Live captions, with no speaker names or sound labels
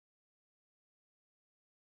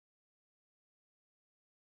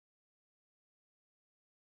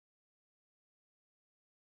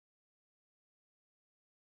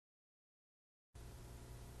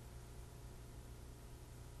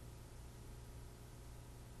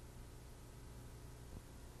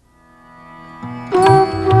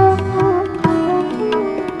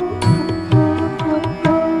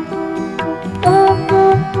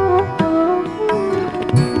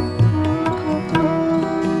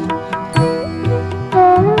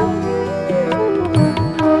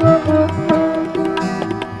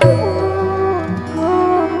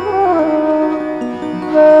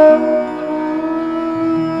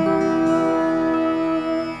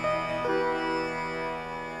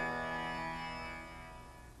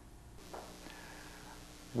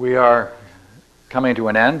We are coming to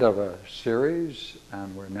an end of a series,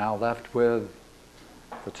 and we're now left with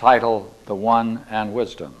the title, The One and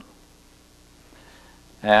Wisdom.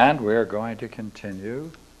 And we're going to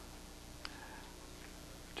continue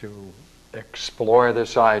to explore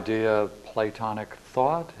this idea of Platonic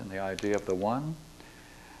thought and the idea of the one.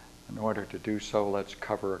 In order to do so, let's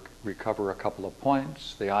recover a couple of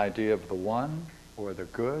points. The idea of the one, or the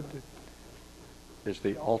good, is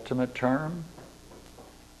the ultimate term.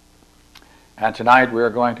 And tonight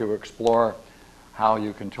we're going to explore how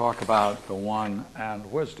you can talk about the one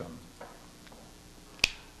and wisdom.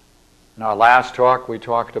 In our last talk, we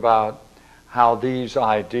talked about how these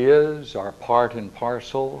ideas are part and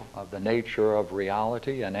parcel of the nature of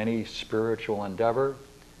reality, and any spiritual endeavor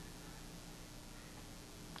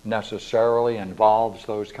necessarily involves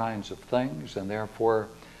those kinds of things, and therefore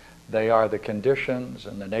they are the conditions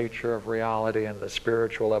and the nature of reality and the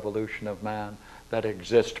spiritual evolution of man that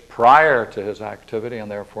exist prior to his activity,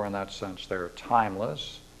 and therefore in that sense they're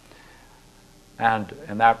timeless. And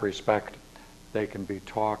in that respect, they can be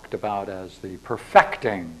talked about as the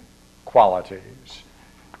perfecting qualities.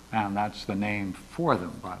 And that's the name for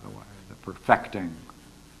them, by the way, the perfecting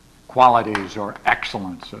qualities or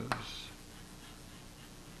excellences.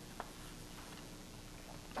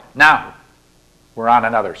 Now, we're on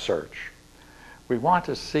another search. We want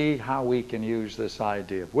to see how we can use this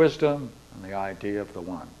idea of wisdom and the idea of the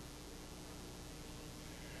one.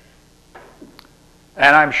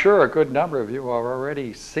 And I'm sure a good number of you are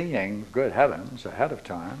already seeing, good heavens, ahead of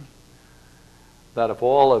time, that if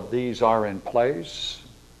all of these are in place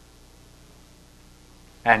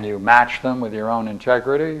and you match them with your own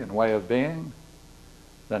integrity and way of being,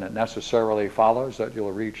 then it necessarily follows that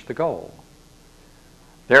you'll reach the goal.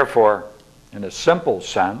 Therefore, in a simple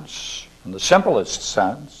sense, in the simplest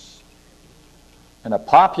sense, in a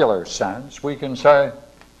popular sense, we can say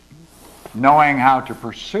knowing how to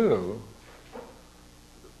pursue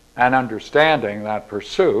and understanding that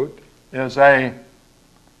pursuit is a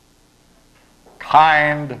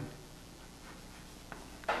kind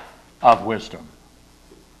of wisdom.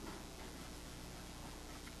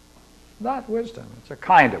 Not wisdom, it's a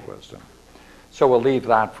kind of wisdom. So we'll leave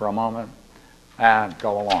that for a moment and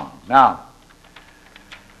go along. Now,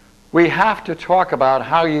 we have to talk about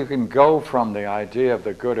how you can go from the idea of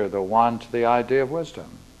the good or the one to the idea of wisdom.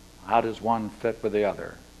 How does one fit with the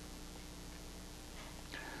other?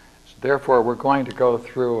 So therefore, we're going to go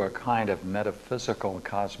through a kind of metaphysical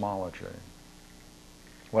cosmology.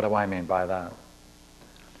 What do I mean by that?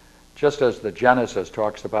 Just as the Genesis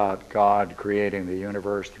talks about God creating the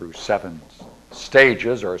universe through 7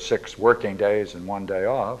 stages, or 6 working days and 1 day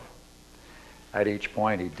off, at each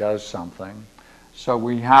point he does something. So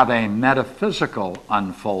we have a metaphysical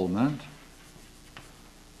unfoldment,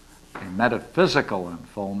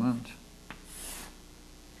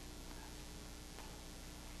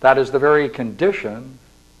 that is the very condition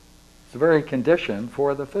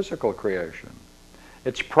for the physical creation.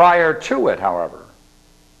 It's prior to it, however,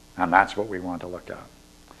 and that's what we want to look at.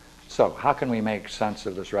 So how can we make sense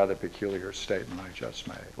of this rather peculiar statement I just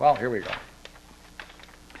made? Well, here we go.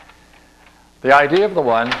 The idea of the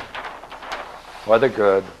one, or the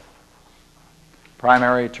good,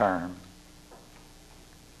 primary term.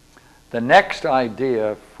 The next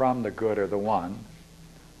idea from the good or the one,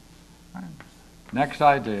 next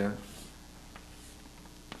idea,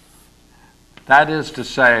 that is to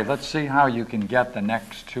say, let's see how you can get the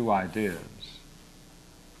next 2 ideas.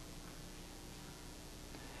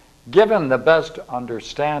 Given the best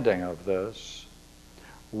understanding of this,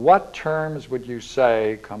 what terms would you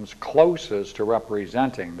say comes closest to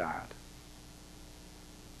representing that?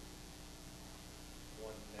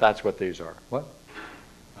 That's what these are. What?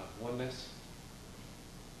 Oneness.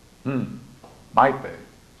 Might be.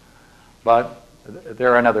 But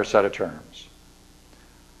they're another set of terms.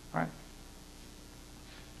 Right?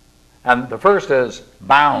 And the first is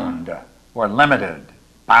bound, or limited.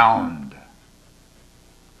 Bound.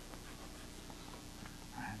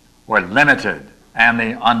 Or limited, and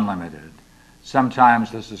the unlimited.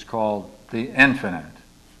 Sometimes this is called the infinite.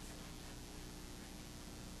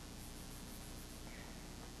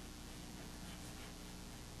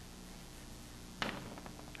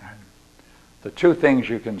 The 2 things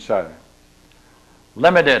you can say: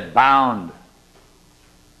 limited, bound,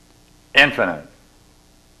 infinite.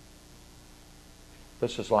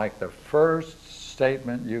 This is like the first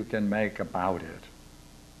statement you can make about it.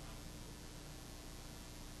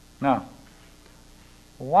 Now,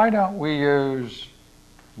 why don't we use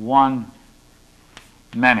one,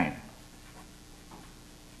 many,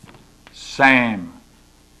 same,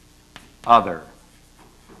 other,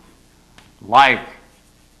 like,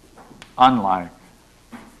 unlike.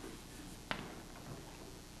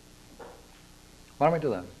 Why don't we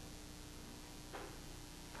do that?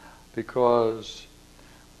 Because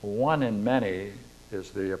one in many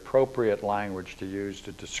is the appropriate language to use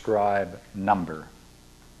to describe number.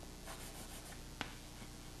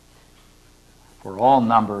 For all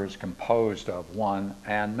number is composed of one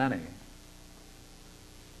and many.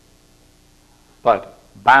 But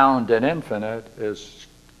bound and infinite is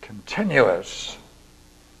continuous.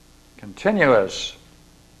 Continuous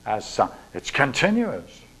as some. It's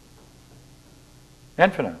continuous.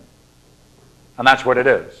 Infinite. And that's what it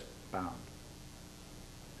is, bound.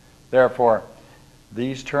 Therefore,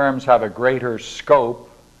 these terms have a greater scope,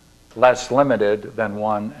 less limited than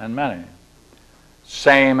one and many.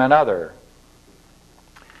 Same and other.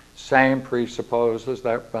 Same presupposes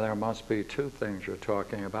that there must be two things you're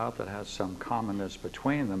talking about that has some commonness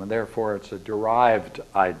between them, and therefore it's a derived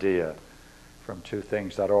idea from two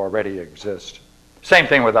things that already exist. Same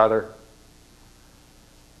thing with other.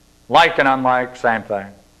 Like and unlike, same thing.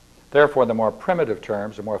 Therefore, the more primitive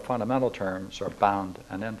terms, the more fundamental terms are bound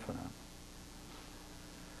and infinite.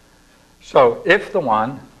 So if the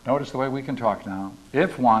one, notice the way we can talk now,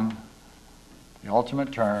 if one, the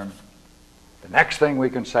ultimate term, the next thing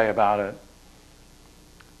we can say about it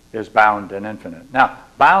is bound and infinite. Now,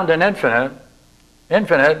 bound and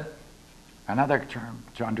infinite, another term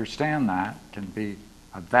to understand that can be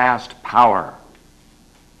a vast power.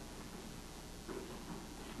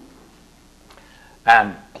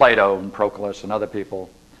 And Plato and Proclus and other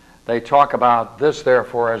people, they talk about this,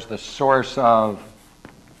 therefore, as the source of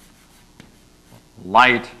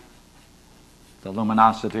light, the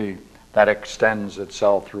luminosity that extends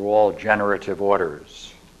itself through all generative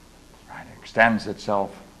orders. Right? It extends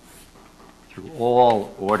itself through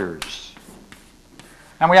all orders.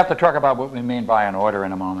 And we have to talk about what we mean by an order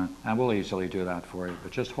in a moment, and we'll easily do that for you,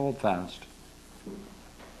 but just hold fast.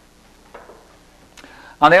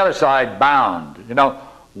 On the other side, bound. You know,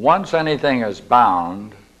 once anything is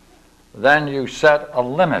bound, then you set a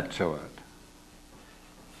limit to it.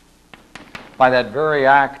 By that very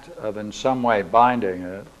act of in some way binding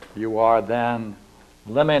it, you are then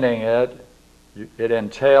limiting it. It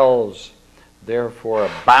entails, therefore,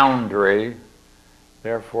 a boundary.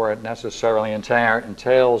 Therefore, it necessarily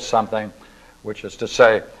entails something, which is to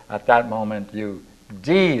say, at that moment you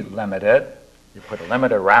delimit it. You put a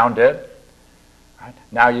limit around it. Right?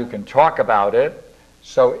 Now you can talk about it.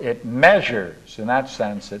 So it measures, in that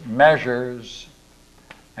sense, it measures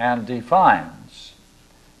and defines.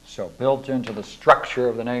 So built into the structure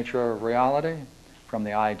of the nature of reality, from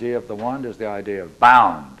the idea of the one is the idea of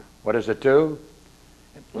bound. What does it do?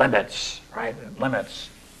 It limits, right? It limits.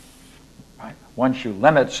 Right? Once you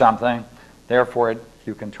limit something, therefore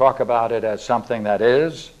you can talk about it as something that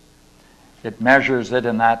is. It measures it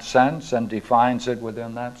in that sense and defines it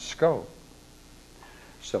within that scope.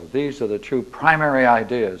 So these are the two primary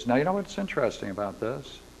ideas. Now, you know what's interesting about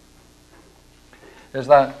this? Is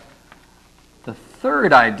that the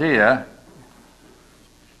third idea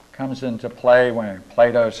comes into play when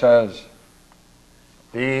Plato says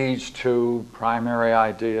these two primary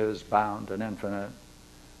ideas, bound and infinite,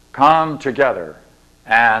 come together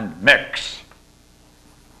and mix.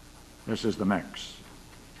 This is the mix.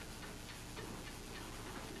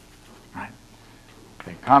 Right?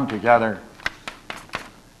 They come together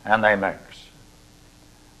and they mix.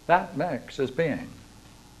 That mix is being.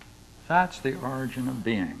 That's the origin of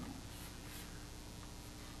being.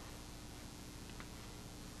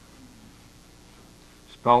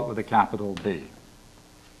 Spelt with a capital B.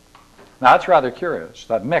 Now that's rather curious.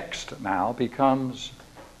 That mixed now becomes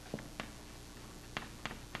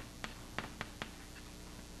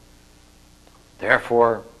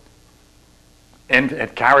therefore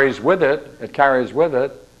it carries with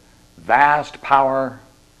it vast power,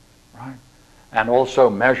 right? And also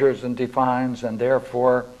measures and defines, and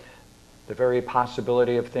therefore the very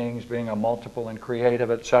possibility of things being a multiple and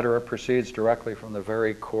creative, etc., proceeds directly from the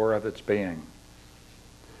very core of its being.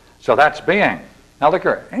 So that's being. Now look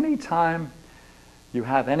here, anytime you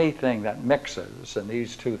have anything that mixes and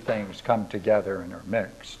these two things come together and are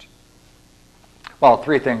mixed, well,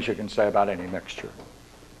 three things you can say about any mixture.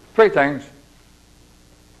 Three things.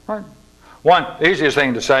 Right? One, the easiest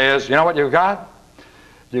thing to say is, you know what you've got?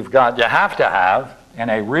 You have to have,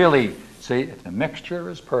 in a really, see, if the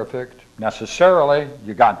mixture is perfect, necessarily,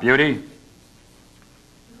 you got beauty,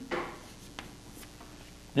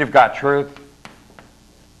 you've got truth,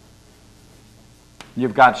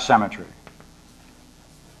 you've got symmetry.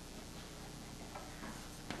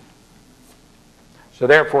 So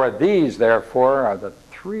therefore, these, therefore, are the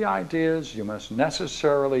three ideas you must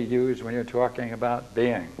necessarily use when you're talking about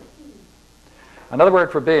being. Another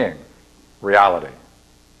word for being, reality,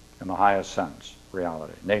 in the highest sense,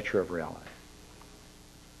 reality, nature of reality.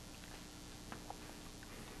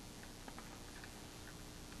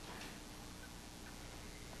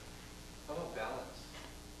 How about balance?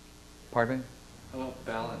 Pardon me? How about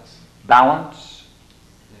balance? Balance.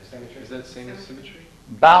 Is that same as symmetry?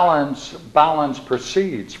 Balance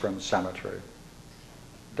proceeds from symmetry.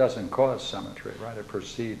 It doesn't cause symmetry, right? It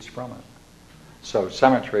proceeds from it. So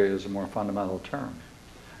symmetry is a more fundamental term.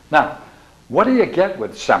 Now, what do you get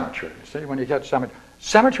with symmetry? See, when you get symmetry,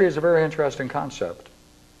 symmetry is a very interesting concept.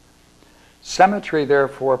 Symmetry,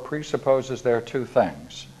 therefore, presupposes there are two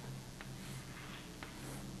things.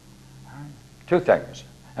 Two things.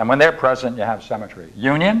 And when they're present, you have symmetry.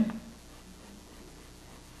 Union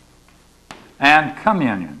and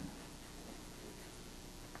communion.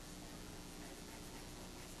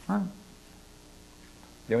 Right?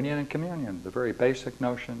 Union and communion, the very basic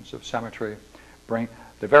notions of symmetry, bring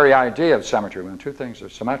the very idea of symmetry. When two things are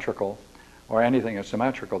symmetrical, or anything is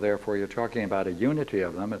symmetrical, therefore you're talking about a unity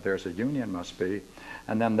of them. If there's a union, must be,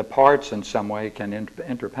 and then the parts in some way can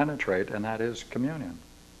interpenetrate, and that is communion.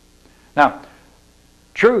 Now,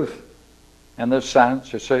 truth, in this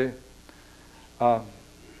sense, you see,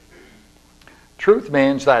 truth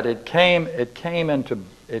means that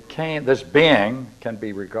this being can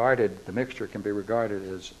be regarded, the mixture can be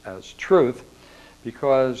regarded as truth,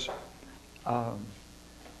 because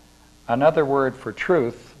another word for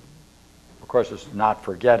truth, of course, is not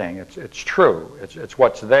forgetting. It's true. It's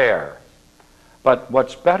what's there. But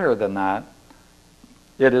what's better than that,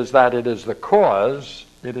 it is that it is the cause.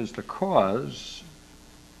 It is the cause.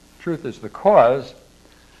 Truth is the cause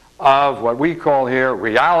of what we call here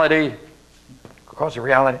reality, cause of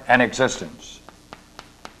reality, and existence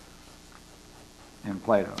in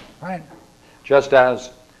Plato, right? Just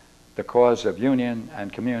as the cause of union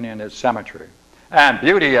and communion is symmetry. And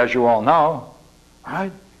beauty, as you all know,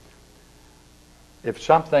 right? If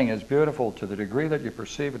something is beautiful to the degree that you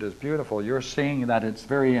perceive it as beautiful, you're seeing that it's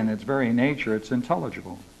in its very nature, it's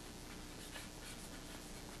intelligible.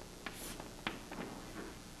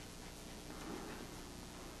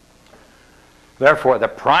 Therefore, the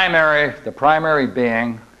primary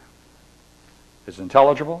being is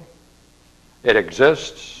intelligible. It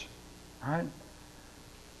exists, right?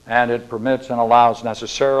 And it permits and allows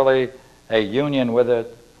necessarily a union with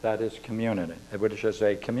it that is community, which is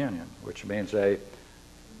a communion, which means a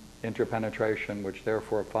interpenetration, which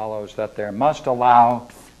therefore follows that there must allow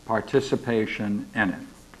participation in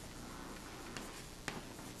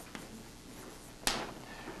it.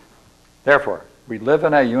 Therefore, we live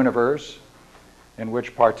in a universe in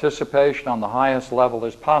which participation on the highest level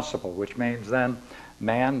is possible, which means then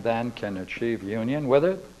man then can achieve union with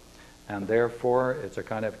it, and therefore it's a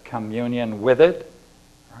kind of communion with it.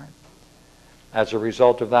 Right? As a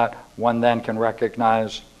result of that, one then can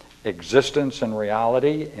recognize existence and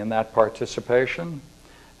reality in that participation,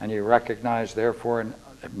 and you recognize, therefore,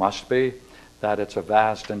 it must be that it's a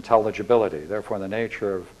vast intelligibility. Therefore, the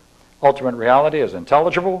nature of ultimate reality is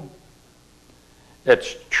intelligible.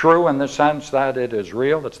 It's true in the sense that it is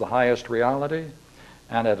real, it's the highest reality,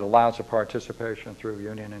 and it allows a participation through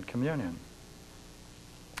union and communion.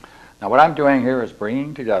 Now, what I'm doing here is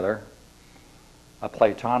bringing together a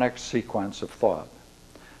Platonic sequence of thought.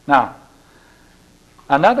 Now,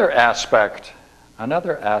 another aspect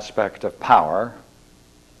of power,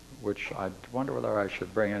 which I wonder whether I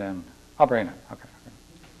should bring it in. I'll bring it in. Okay.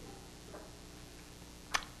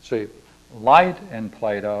 See, light in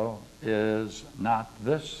Plato is not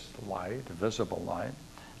this light, visible light.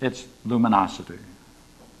 It's luminosity.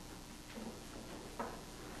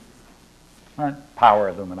 Right?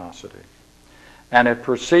 Power, luminosity. And it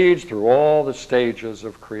proceeds through all the stages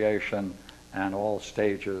of creation and all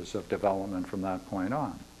stages of development from that point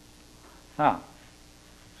on. Now,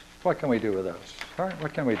 what can we do with this? All right,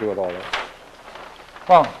 what can we do with all this?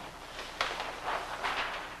 Well,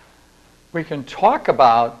 we can talk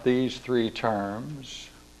about these three terms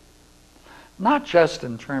not just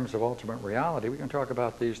in terms of ultimate reality. We can talk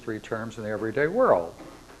about these three terms in the everyday world.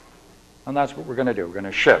 And that's what we're going to do. We're going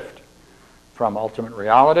to shift from ultimate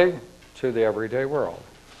reality to the everyday world.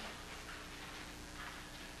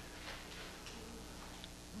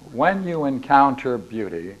 When you encounter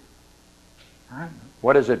beauty, right,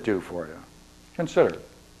 what does it do for you? Consider it.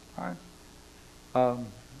 Right?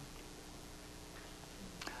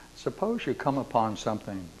 Suppose you come upon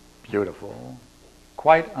something beautiful,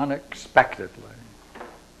 quite unexpectedly.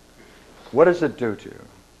 What does it do to you?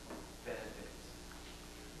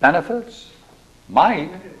 Benefits?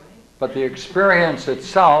 Might, but the experience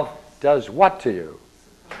itself does what to you?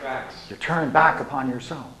 Tracks. You turn back upon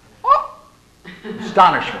yourself. Oh!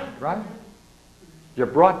 Astonishment, right? You're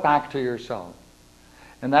brought back to yourself.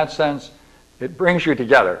 In that sense, it brings you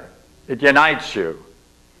together. It unites you.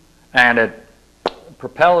 And it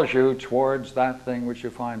propels you towards that thing which you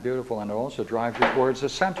find beautiful, and it also drives you towards the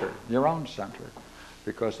center, your own center,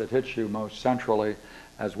 because it hits you most centrally,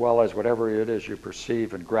 as well as whatever it is you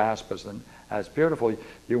perceive and grasp as beautiful.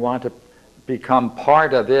 You want to become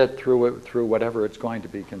part of it through whatever it's going to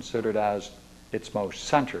be considered as its most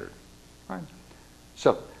centered. Right?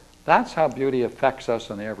 So that's how beauty affects us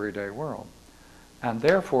in the everyday world. And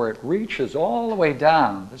therefore it reaches all the way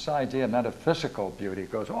down. This idea of metaphysical beauty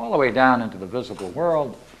goes all the way down into the visible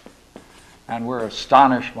world, and we're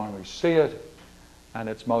astonished when we see it, and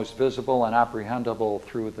it's most visible and apprehendable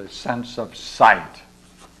through the sense of sight.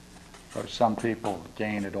 Or some people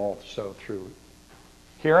gain it also through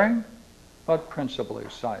hearing, but principally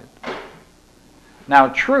sight. Now,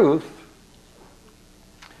 truth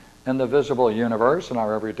in the visible universe, in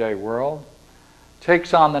our everyday world,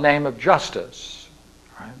 takes on the name of justice.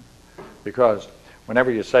 Right? Because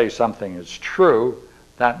whenever you say something is true,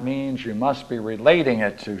 that means you must be relating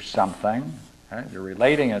it to something. Right? You're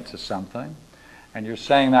relating it to something, and you're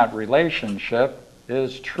saying that relationship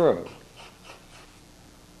is true.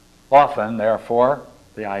 Often, therefore,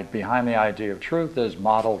 behind the idea of truth is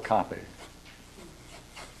model copy.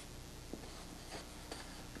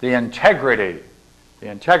 The integrity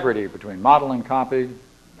between model and copy,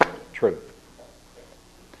 truth.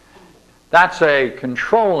 That's a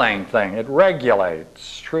controlling thing. It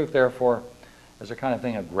regulates. Truth, therefore, is a kind of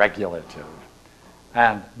thing of regulative.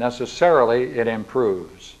 And necessarily, it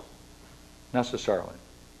improves. Necessarily.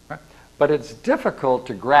 Right? But it's difficult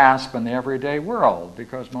to grasp in the everyday world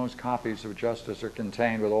because most copies of justice are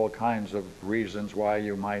contained with all kinds of reasons why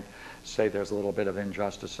you might say there's a little bit of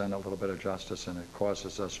injustice and a little bit of justice, and it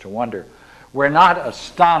causes us to wonder. We're not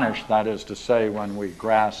astonished, that is to say, when we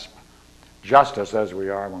grasp justice as we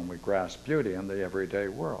are when we grasp beauty in the everyday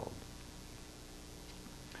world.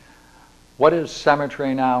 What is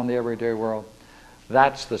symmetry now in the everyday world?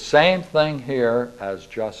 That's the same thing here as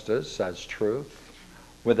justice, as truth,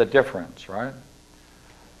 with a difference, right?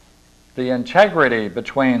 The integrity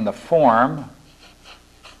between the form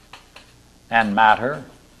and matter,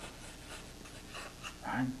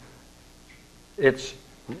 right? It's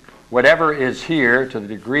whatever is here, to the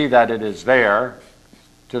degree that it is there,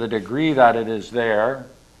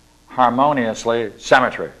 harmoniously,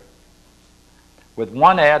 symmetry. With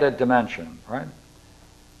one added dimension, right?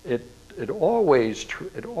 It always,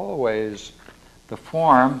 the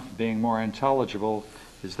form, being more intelligible,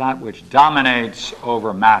 is that which dominates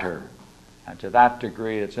over matter. And to that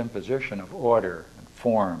degree, its imposition of order and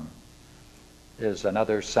form is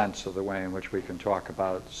another sense of the way in which we can talk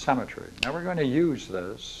about symmetry. Now we're going to use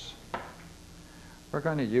this.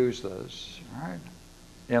 Right?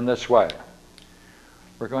 In this way.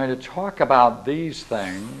 We're going to talk about these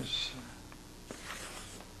things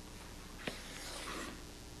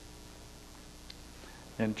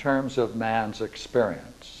in terms of man's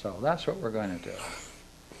experience. So that's what we're going to do.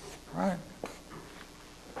 Right?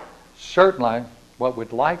 Certainly, what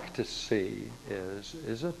we'd like to see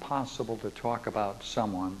is it possible to talk about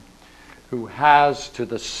someone who has to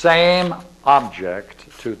the same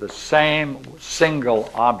object, to the same single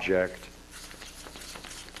object,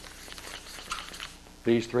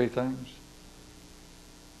 these three things?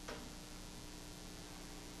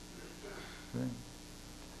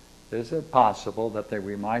 Is it possible that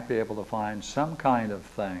we might be able to find some kind of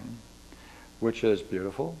thing which is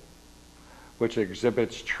beautiful, which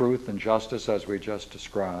exhibits truth and justice as we just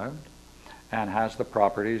described, and has the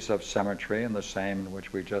properties of symmetry and the same in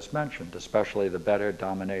which we just mentioned, especially the better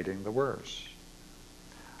dominating the worse?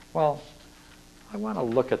 Well, I want to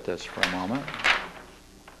look at this for a moment.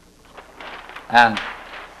 And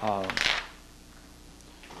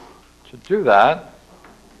to do that,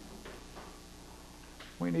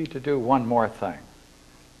 we need to do one more thing.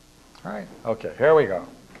 All right? Okay, here we go.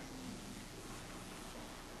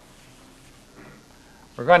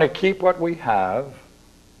 We're going to keep what we have.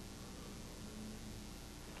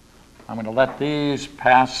 I'm going to let these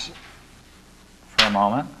pass for a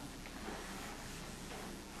moment.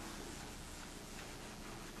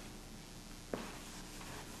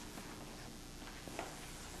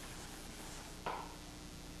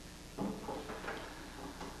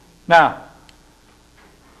 Now,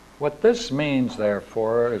 what this means,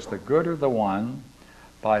 therefore, is the good of the one,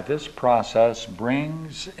 by this process,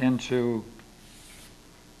 brings into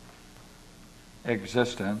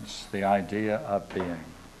existence the idea of being.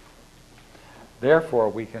 Therefore,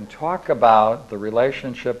 we can talk about the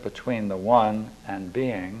relationship between the one and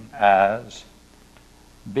being as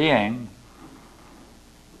being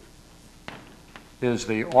is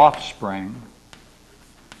the offspring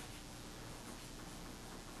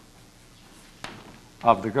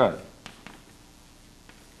of the good.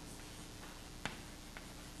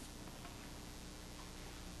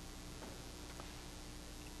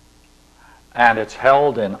 And it's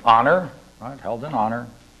held in honor, right? Held in honor.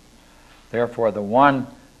 Therefore, the one,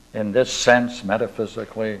 in this sense,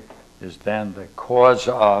 metaphysically, is then the cause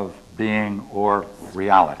of being or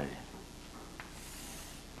reality.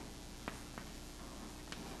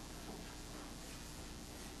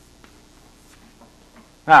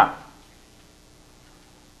 Now,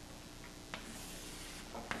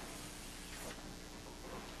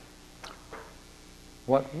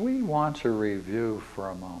 what we want to review for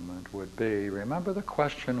a moment would be, remember the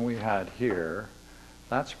question we had here?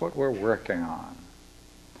 That's what we're working on.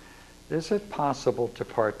 Is it possible to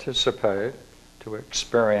participate, to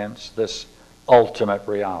experience this ultimate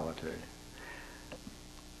reality?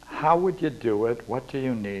 How would you do it? What do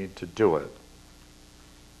you need to do it?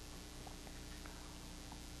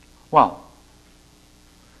 Well,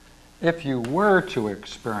 if you were to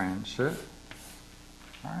experience it,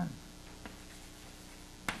 right,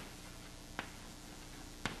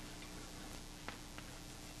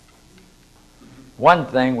 one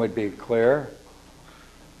thing would be clear,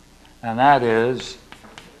 and that is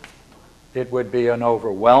it would be an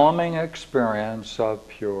overwhelming experience of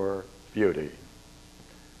pure beauty,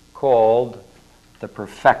 called the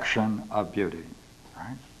perfection of beauty.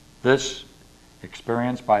 Right? This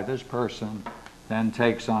experience by this person then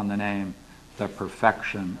takes on the name the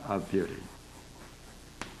perfection of beauty.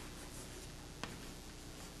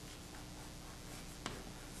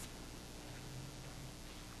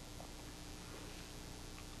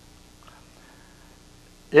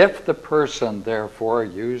 If the person, therefore,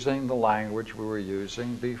 using the language we were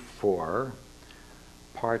using before,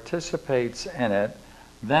 participates in it,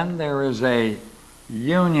 then there is a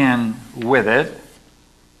union with it,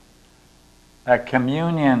 a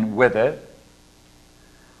communion with it,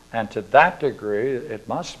 and to that degree, it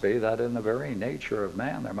must be that in the very nature of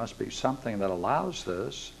man, there must be something that allows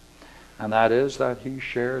this, and that is that he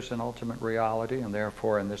shares in ultimate reality, and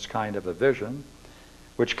therefore in this kind of a vision,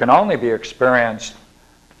 which can only be experienced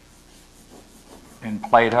in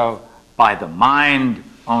Plato by the mind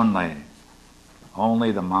only.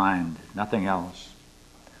 Only the mind, nothing else.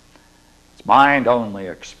 It's mind-only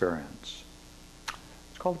experience.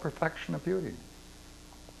 It's called the perfection of beauty.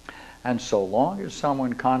 And so long as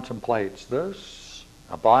someone contemplates this,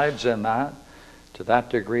 abides in that, to that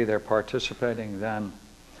degree they're participating then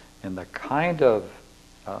in the kind of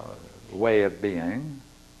way of being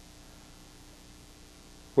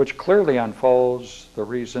which clearly unfolds the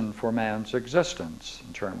reason for man's existence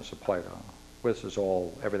in terms of Plato. This is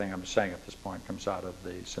all, everything I'm saying at this point comes out of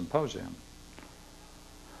the symposium.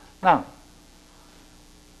 Now,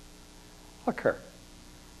 look here.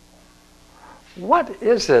 What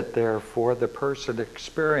is it, therefore, the person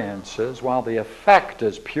experiences while the effect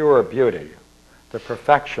is pure beauty, the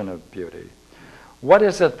perfection of beauty? What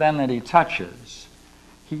is it then that he touches?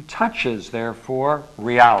 He touches, therefore,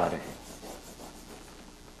 reality.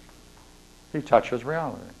 He touches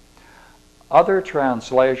reality. Other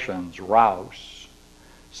translations, Rouse,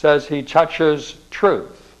 says he touches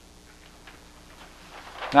truth.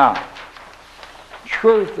 Now,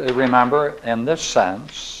 truth, remember, in this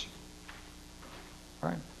sense,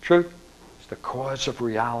 right? Truth is the cause of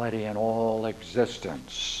reality in all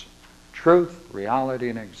existence. Truth, reality,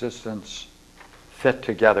 and existence fit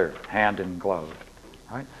together, hand in glove.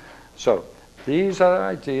 Right? So these are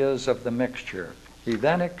ideas of the mixture. He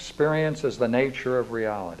then experiences the nature of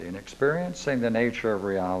reality. And experiencing the nature of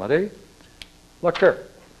reality, look here,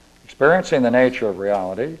 experiencing the nature of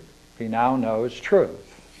reality, he now knows truth.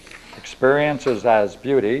 Experiences as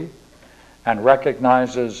beauty and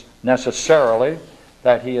recognizes necessarily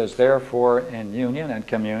that he is therefore in union and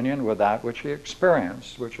communion with that which he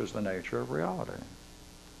experienced, which is the nature of reality.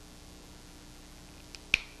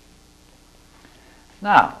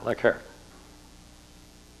 Now, look here.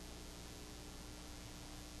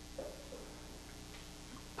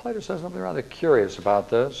 Plato says something rather curious about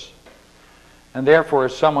this. And therefore,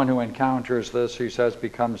 someone who encounters this, he says,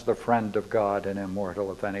 becomes the friend of God and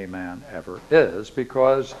immortal, if any man ever is,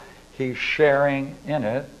 because he's sharing in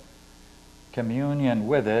it. Communion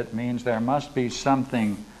with it means there must be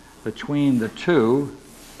something between the two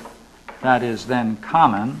that is then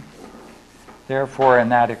common. Therefore, in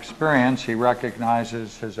that experience, he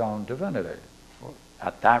recognizes his own divinity.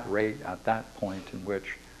 At that rate, at that point in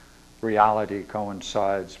which reality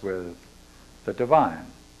coincides with the divine.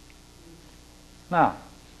 Now,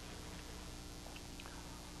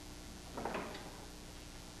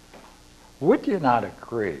 would you not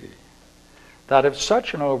agree that if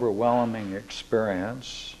such an overwhelming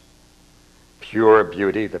experience, pure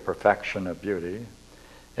beauty, the perfection of beauty,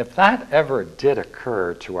 if that ever did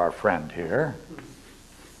occur to our friend here,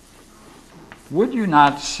 would you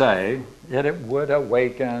not say that it would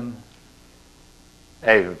awaken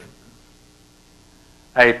a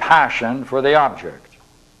passion for the object,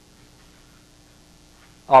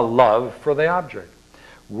 a love for the object?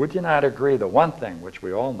 Would you not agree the one thing which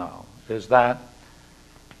we all know is that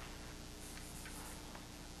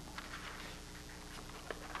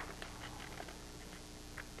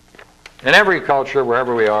in every culture,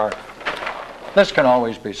 wherever we are, this can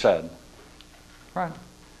always be said, right?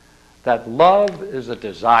 That love is a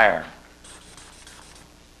desire,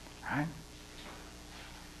 right?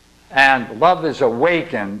 And love is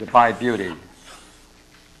awakened by beauty.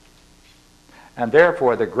 And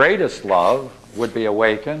therefore, the greatest love would be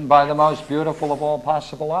awakened by the most beautiful of all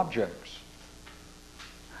possible objects.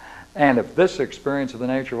 And if this experience of the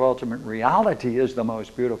nature of ultimate reality is the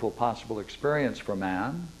most beautiful possible experience for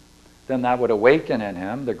man, then that would awaken in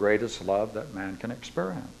him the greatest love that man can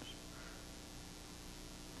experience.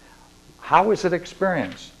 How is it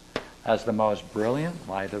experienced? As the most brilliant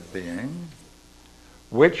light of being,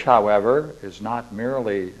 which, however, is not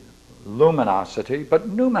merely luminosity, but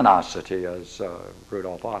numinosity, as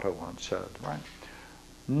Rudolf Otto once said, right?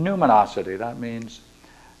 Numinosity, that means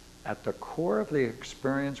at the core of the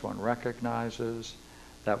experience one recognizes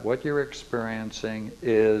that what you're experiencing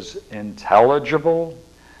is intelligible.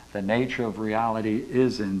 The nature of reality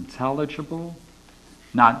is intelligible,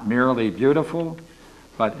 not merely beautiful,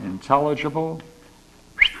 but intelligible.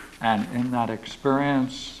 And in that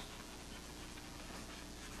experience,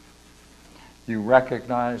 you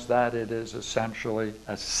recognize that it is essentially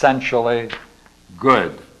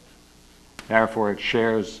good. Therefore, it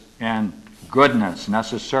shares in goodness.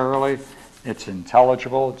 Necessarily, it's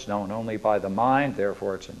intelligible. It's known only by the mind.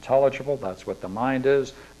 Therefore, it's intelligible. That's what the mind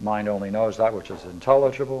is. Mind only knows that which is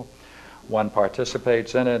intelligible. One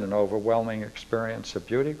participates in it, an overwhelming experience of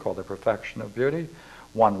beauty called the perfection of beauty.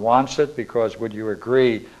 One wants it because, would you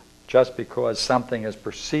agree, just because something is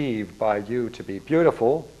perceived by you to be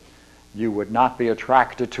beautiful, you would not be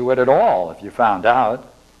attracted to it at all if you found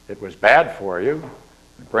out it was bad for you,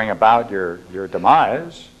 bring about your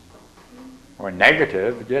demise, or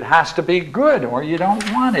negative. It has to be good, or you don't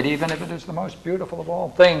want it, even if it is the most beautiful of all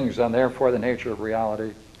things. And therefore, the nature of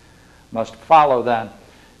reality must follow then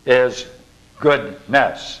is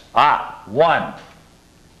goodness. One,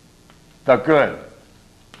 the good.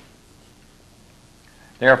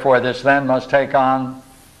 Therefore, this then must take on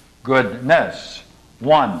goodness.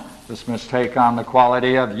 One, this must take on the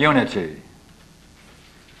quality of unity.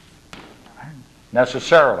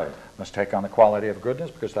 Necessarily must take on the quality of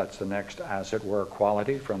goodness, because that's the next, as it were,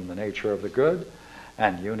 quality from the nature of the good,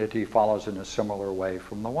 and unity follows in a similar way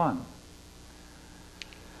from the one.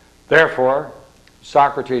 Therefore,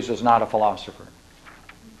 Socrates is not a philosopher.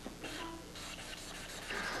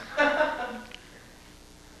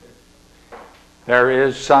 There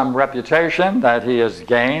is some reputation that he has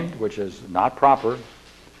gained, which is not proper.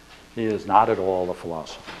 He is not at all a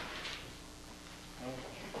philosopher.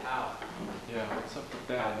 How? Yeah, what's up with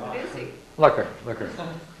that? What is he? Look her. Look her.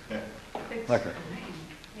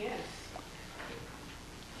 Yes.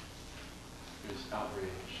 There's outrage.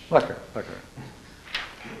 Look her.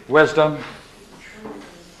 Wisdom.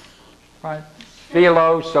 Right?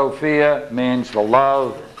 Philosophia means the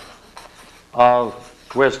love of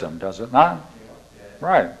wisdom, does it not?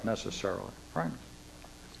 Right, necessarily. Right.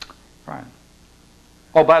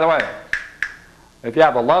 Oh, by the way, if you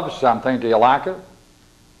have a love of something, do you lack it?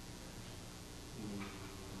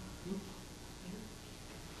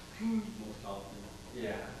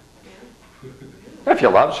 Yeah. If you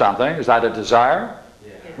love something, is that a desire?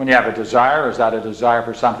 Yeah. When you have a desire, is that a desire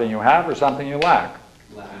for something you have or something you lack?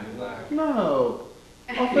 No.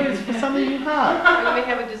 I thought it's for something you have. When we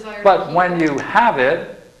have a desire. But when you have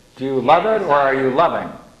it, do you love it or are you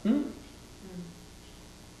loving?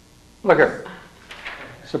 Look at her.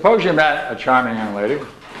 Suppose you met a charming young lady,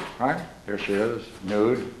 right? Here she is,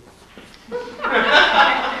 nude.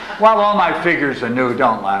 Well, all my figures are nude,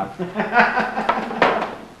 don't laugh.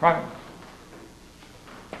 Right?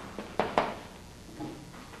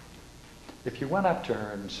 If you went up to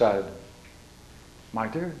her and said, "My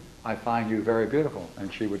dear, I find you very beautiful,"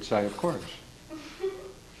 and she would say, "Of course."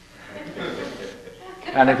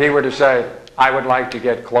 And if he were to say, "I would like to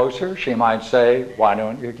get closer," she might say, "Why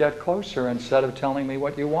don't you get closer instead of telling me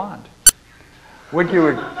what you want?" Would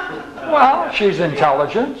you? Well, she's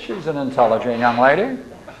intelligent. She's an intelligent young lady,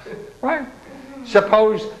 right?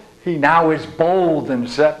 Suppose he now is bold and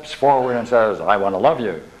steps forward and says, I want to love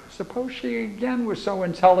you. Suppose she again was so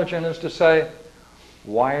intelligent as to say,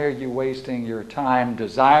 why are you wasting your time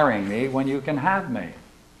desiring me when you can have me?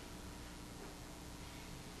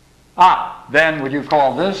 Then would you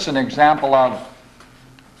call this an example of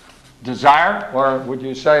desire, or would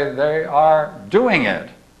you say they are doing it?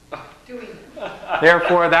 Doing it.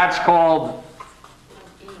 Therefore, that's called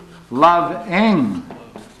loving,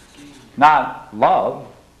 not love.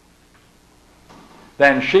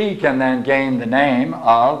 Then she can then gain the name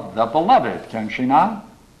of the beloved, can she not?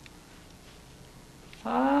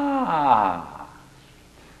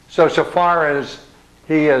 So far as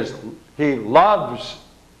he loves,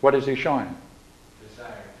 what is he showing?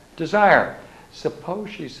 Desire. Desire. Suppose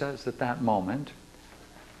she says at that moment,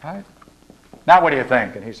 right? Now what do you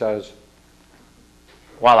think? And he says,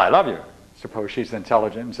 well, I love you. Suppose she's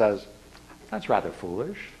intelligent and says, that's rather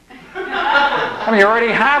foolish. I mean, you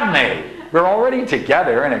already have me. We're already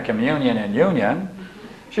together in a communion and union.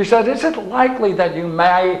 She said, is it likely that you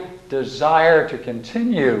may desire to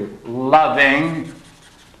continue loving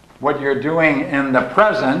what you're doing in the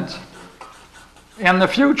present in the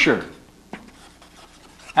future?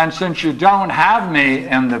 And since you don't have me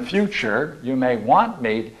in the future, you may want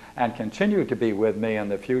me and continue to be with me in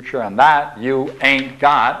the future, and that you ain't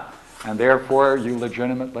got, and therefore you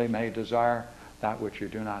legitimately may desire that which you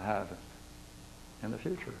do not have in the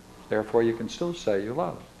future. Therefore you can still say you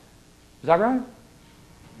love. Is that right?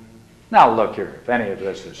 Now look here, if any of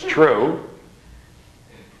this is true,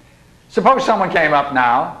 suppose someone came up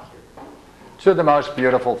now to the most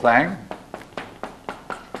beautiful thing,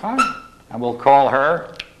 right? And we'll call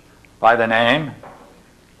her by the name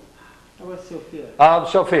Sophia. of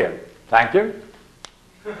Sophia. Thank you.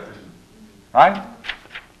 Right?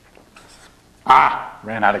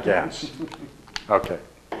 Ran out of gas. Okay.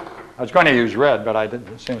 I was going to use red, but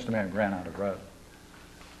it seems to me I ran out of red.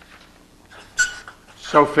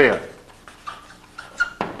 Sophia.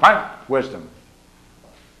 Right? Wisdom.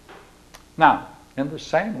 Now, in the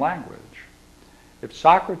same language, if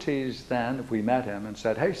Socrates then, if we met him and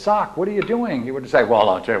said, hey, Soc, what are you doing? He would say, well,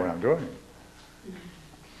 I'll tell you what I'm doing.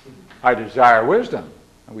 I desire wisdom.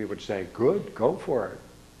 And we would say, good, go for it.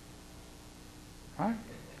 Right?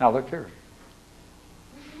 Now look here.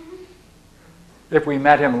 If we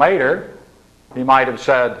met him later, he might have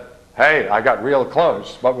said, hey, I got real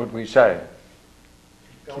close. What would we say?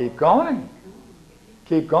 Keep going.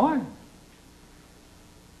 Keep going.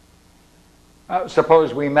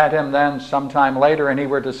 Suppose we met him then sometime later and he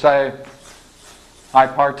were to say, I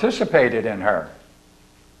participated in her.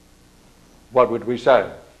 What would we say?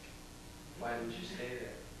 Why didn't you stay there?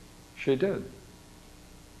 She did.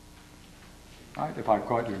 Right? If I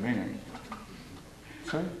caught your meaning.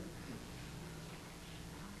 See?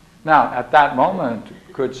 Now, at that moment,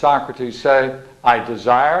 could Socrates say, I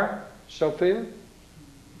desire Sophia?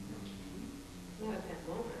 Not at that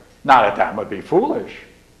moment. Not at that, would be foolish.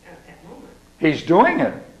 At that moment. He's doing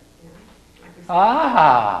it.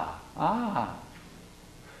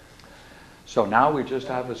 So now we just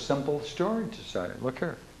have a simple story to say. Look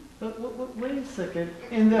here. Wait a second.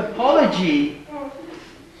 In the apology,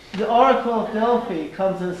 the Oracle of Delphi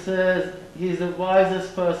comes and says he's the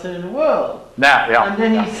wisest person in the world. And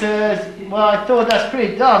then he says, well, I thought that's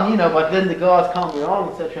pretty dumb, but then the gods can't be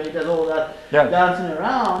wrong, etc. He does all that dancing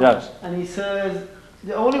around. And he says,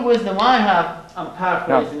 the only wisdom I have, I'm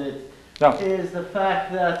paraphrasing it, is the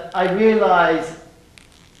fact that I realize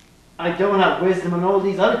I don't have wisdom and all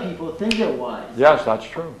these other people think they're wise. Yes, that's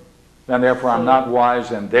true. And therefore I'm not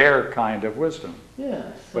wise in their kind of wisdom.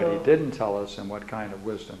 But he didn't tell us in what kind of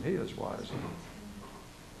wisdom he is wise in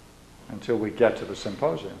until we get to the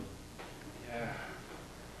symposium.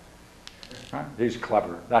 Right? He's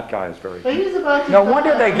clever. That guy is very But he's about to No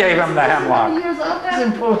wonder they gave him the hemlock. Years after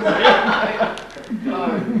symposium.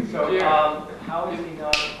 How is he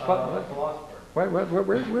not a philosopher?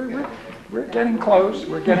 We're getting close.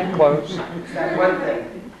 We're getting close. That's one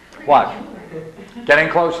thing. Watch. Getting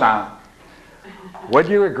close now. Would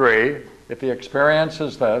you agree, if the experience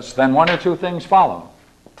is this, then one or two things follow.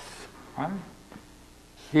 Right?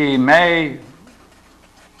 He may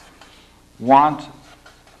want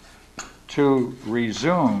to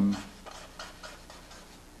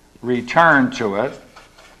return to it,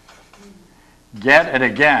 get it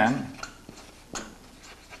again,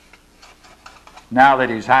 now that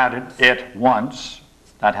he's had it once.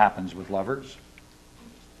 That happens with lovers.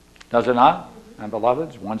 Does it not? And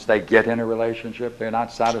beloveds, once they get in a relationship, they're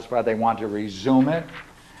not satisfied, they want to resume it,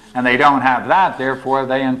 and they don't have that, therefore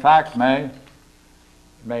they in fact may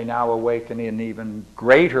now awaken an even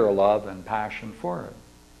greater love and passion for it.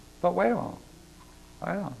 But wait on.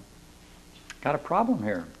 Got a problem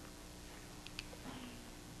here.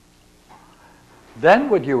 Then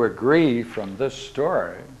would you agree from this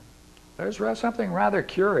story, there's something rather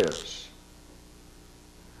curious.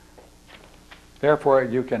 Therefore,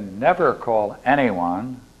 you can never call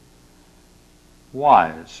anyone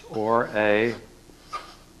wise or a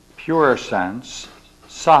pure sense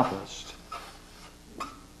sophist.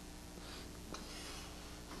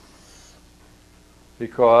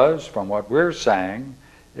 Because from what we're saying,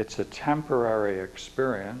 it's a temporary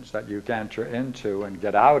experience that you can enter into and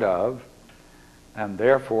get out of, and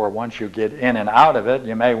therefore once you get in and out of it,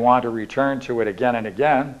 you may want to return to it again and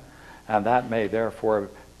again, and that may therefore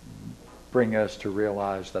bring us to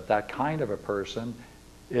realize that that kind of a person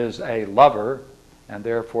is a lover and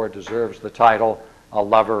therefore deserves the title a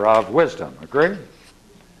lover of wisdom. Agree?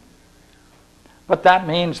 But that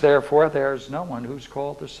means therefore there's no one who's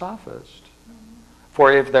called the sophist.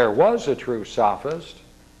 For if there was a true sophist,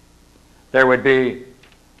 there would be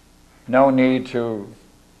no need to.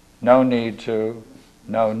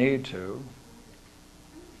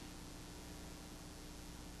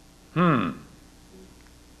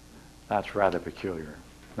 That's rather peculiar.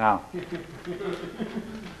 Now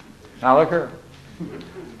look here.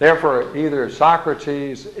 Therefore, either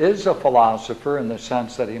Socrates is a philosopher in the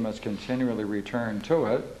sense that he must continually return to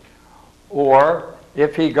it, or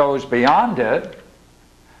if he goes beyond it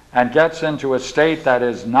and gets into a state that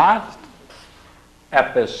is not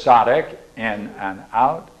episodic, in and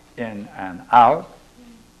out,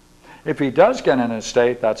 if he does get in a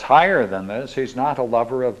state that's higher than this, he's not a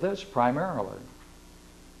lover of this primarily.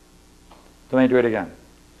 Let me do it again.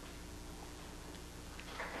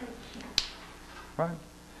 Right?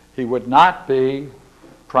 He would not be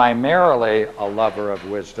primarily a lover of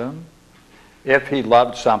wisdom if he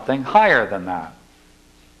loved something higher than that.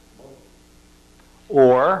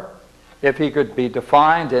 Or if he could be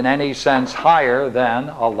defined in any sense higher than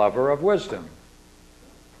a lover of wisdom.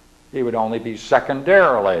 He would only be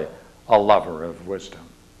secondarily a lover of wisdom,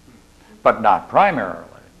 but not primarily.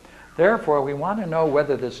 Therefore, we want to know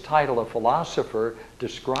whether this title of philosopher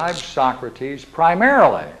describes Socrates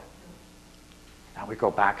primarily. Now we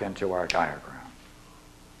go back into our diagram.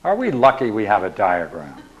 Are we lucky we have a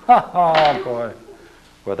diagram? Oh boy.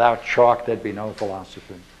 Without chalk, there'd be no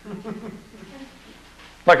philosophy.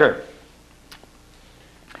 Look here.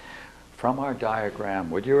 From our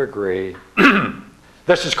diagram, would you agree?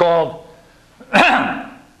 This is called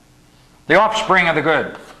the offspring of the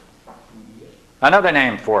good. Another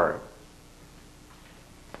name for it.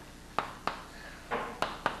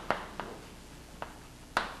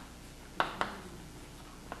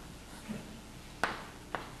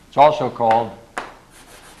 It's also called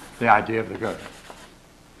the idea of the good.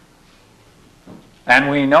 And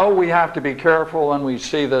we know we have to be careful when we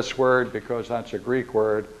see this word because that's a Greek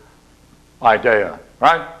word, idea,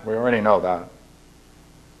 right? We already know that.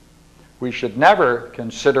 We should never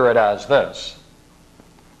consider it as this: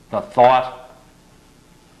 the thought,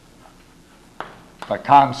 the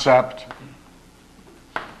concept,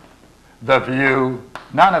 the view.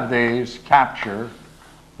 None of these capture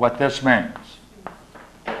what this means.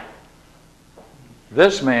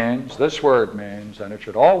 This word means, and it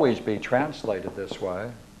should always be translated this way,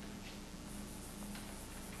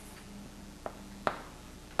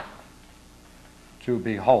 to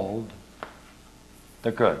behold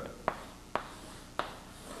the good.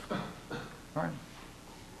 Right?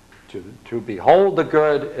 To behold the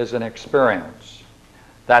good is an experience.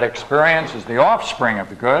 That experience is the offspring of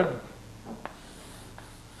the good,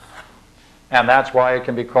 and that's why it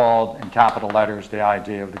can be called, in capital letters, the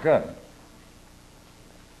idea of the good.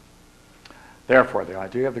 Therefore, the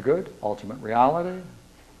idea of the good, ultimate reality,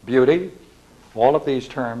 beauty, all of these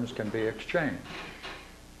terms can be exchanged.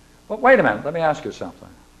 But wait a minute, let me ask you something.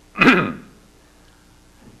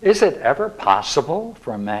 Is it ever possible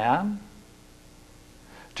for man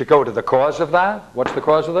to go to the cause of that? What's the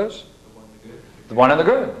cause of this? The one in the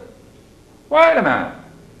good. Wait a minute.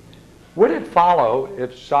 Would it follow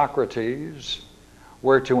if Socrates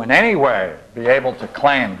were to in any way be able to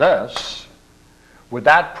claim this? Would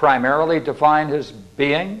that primarily define his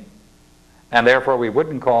being? And therefore we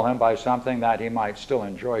wouldn't call him by something that he might still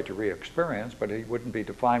enjoy to re-experience, but he wouldn't be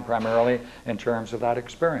defined primarily in terms of that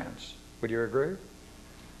experience. Would you agree?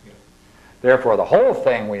 Yeah. Therefore, the whole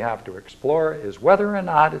thing we have to explore is whether or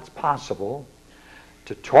not it's possible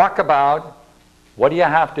to talk about what do you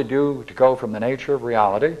have to do to go from the nature of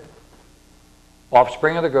reality,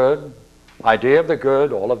 offspring of the good, idea of the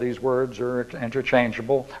good, all of these words are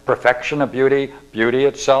interchangeable. Perfection of beauty, beauty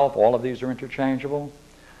itself, all of these are interchangeable.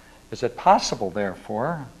 Is it possible,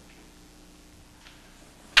 therefore,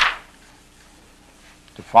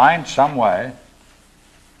 to find some way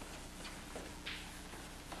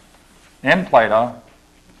in Plato,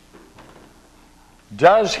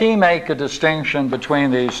 does he make a distinction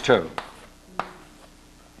between these two?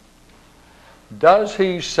 Does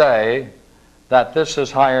he say that this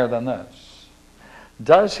is higher than this?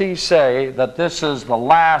 Does he say that this is the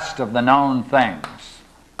last of the known things?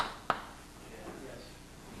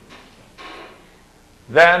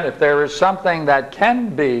 Then if there is something that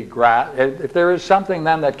can be if there is something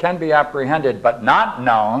then that can be apprehended but not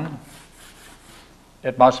known,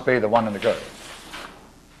 it must be the one and the good.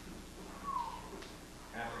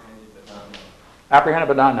 Apprehended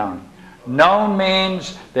but not known. Known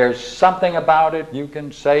means there's something about it you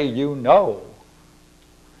can say you know.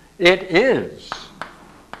 It is.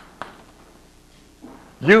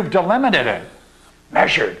 You've delimited it,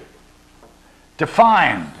 measured,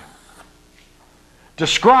 defined,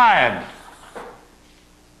 described.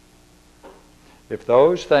 If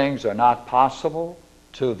those things are not possible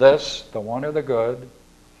to this, the one or the good,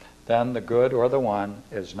 then the good or the one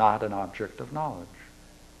is not an object of knowledge,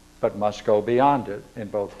 but must go beyond it in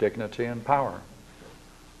both dignity and power.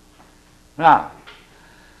 Now,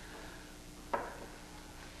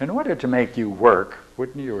 in order to make you work,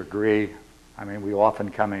 wouldn't you agree? I mean, we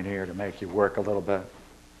often come in here to make you work a little bit.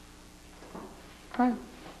 Right?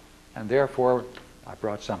 And therefore, I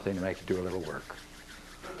brought something to make you do a little work.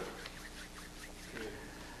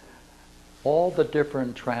 All the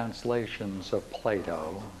different translations of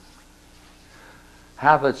Plato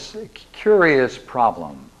have a curious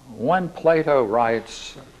problem. When Plato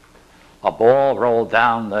writes, a ball rolled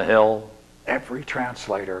down the hill, every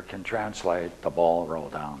translator can translate the ball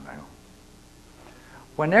rolled down the hill.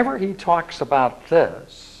 Whenever he talks about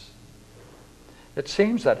this, it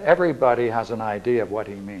seems that everybody has an idea of what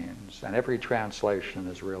he means, and every translation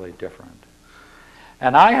is really different.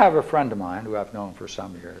 And I have a friend of mine who I've known for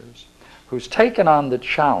some years who's taken on the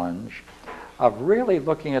challenge of really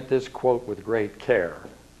looking at this quote with great care.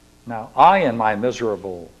 Now, I, in my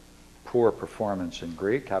miserable, poor performance in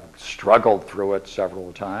Greek, have struggled through it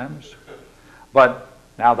several times. But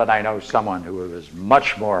now that I know someone who is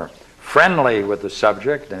much more friendly with the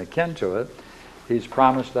subject and akin to it, he's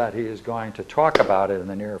promised that he is going to talk about it in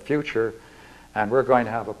the near future, and we're going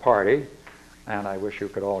to have a party, and I wish you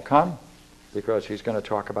could all come, because he's going to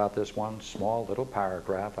talk about this one small little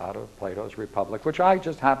paragraph out of Plato's Republic, which I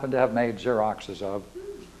just happen to have made Xeroxes of.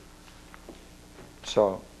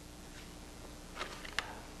 So,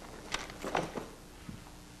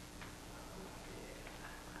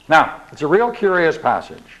 now, it's a real curious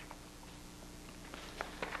passage.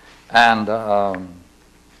 And I'd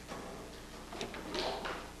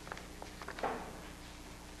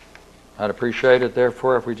appreciate it,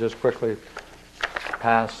 therefore, if we just quickly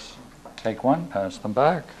take one, pass them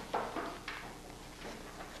back.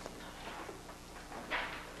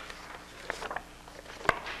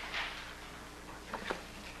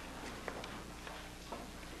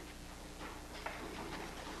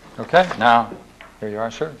 Okay, now, here you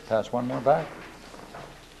are, sir. Pass one more back.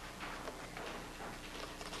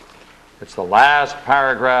 It's the last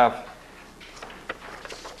paragraph.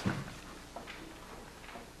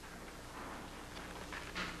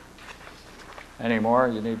 Any more?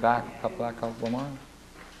 You need back a couple more?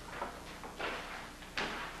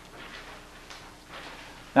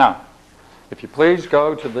 Now, if you please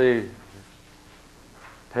go to the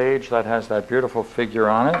page that has that beautiful figure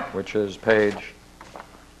on it, which is page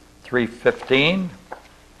 315.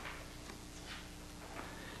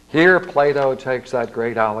 Here, Plato takes that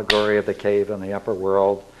great allegory of the cave and the upper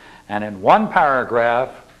world, and in one paragraph,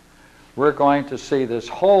 we're going to see this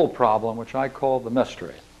whole problem, which I call the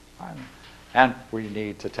mystery. And we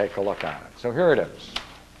need to take a look at it. So here it is.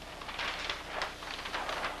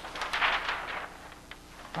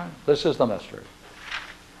 This is the mystery.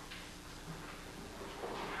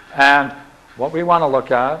 And what we want to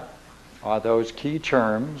look at are those key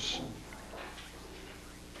terms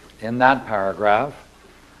in that paragraph,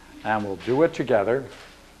 and we'll do it together.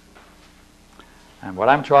 And what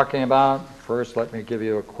I'm talking about, first let me give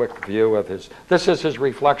you a quick view of this is his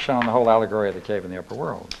reflection on the whole allegory of the cave and the upper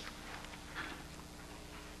world.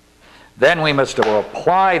 Then we must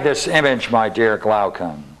apply this image, my dear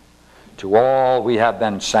Glaucon, to all we have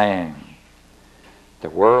been saying.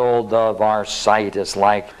 The world of our sight is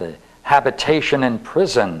like the habitation in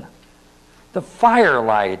prison. The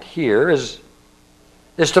firelight here is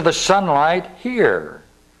to the sunlight here.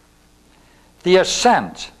 The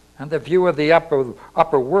ascent and the view of the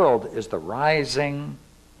upper world is the rising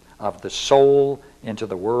of the soul into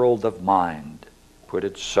the world of mind. Put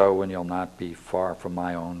it so, and you'll not be far from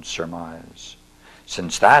my own surmise.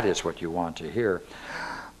 since that is what you want to hear.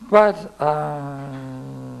 But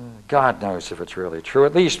God knows if it's really true.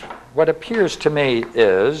 At least what appears to me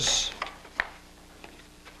is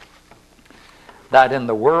that in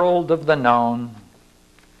the world of the known,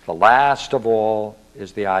 the last of all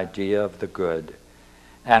is the idea of the good.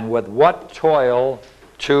 And with what toil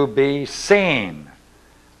to be seen.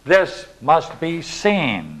 This must be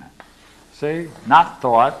seen. See? Not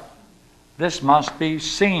thought. This must be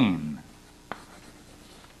seen.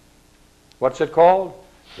 What's it called?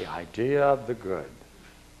 The idea of the good.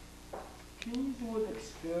 Can you use the word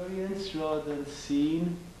experience rather than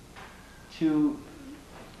seen?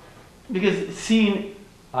 Because seen...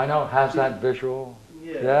 I know, has that visual.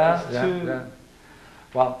 Yeah.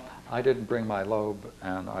 Well, I didn't bring my lobe,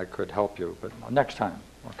 and I could help you, but next time,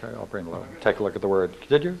 okay, I'll bring the lobe. Take a look at the word.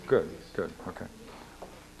 Did you? Good, okay.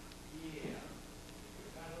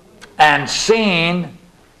 And seen,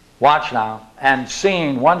 watch now, and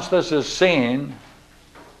seen, once this is seen,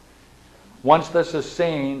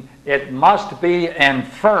 it must be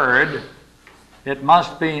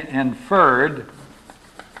inferred,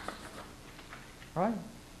 right?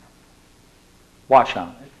 Watch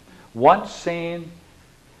now. Once seen,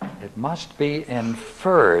 it must be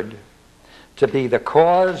inferred to be the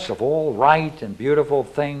cause of all right and beautiful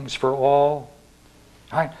things for all,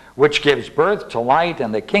 right? Which gives birth to light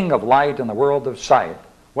and the king of light in the world of sight.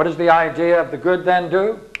 What does the idea of the good then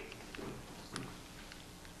do?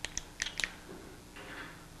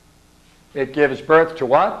 It gives birth to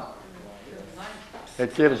what?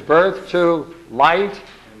 It gives birth to light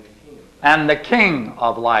and the king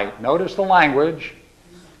of light. Notice the language.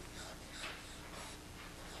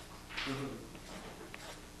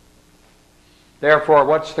 Therefore,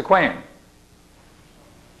 what's the queen?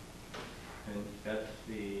 And that's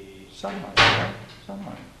the Sunlight, right?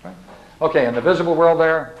 Sunlight, right? Okay, in the visible world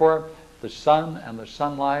therefore, the sun and the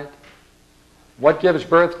sunlight. What gives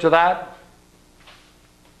birth to that?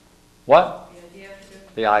 What?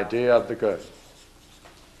 The idea of the good.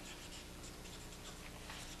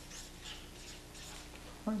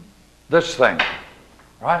 This thing,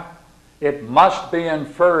 right? It must be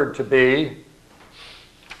inferred to be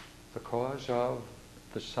the cause of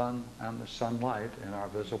the sun and the sunlight in our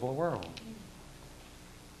visible world.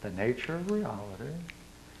 The nature of reality,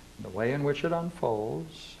 the way in which it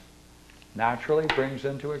unfolds, naturally brings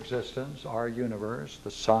into existence our universe,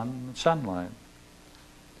 the sun and sunlight.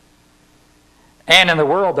 And in the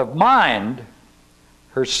world of mind,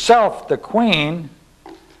 herself, the queen,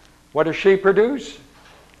 what does she produce?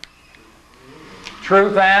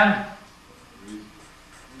 Truth and?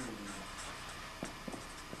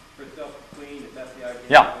 queen, if that's the idea.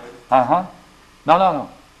 Yeah. Uh-huh. No.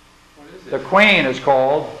 What is it? The queen is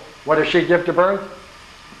called, what does she give to birth?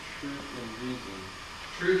 Truth and reason.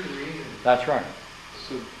 Truth and reason. That's right.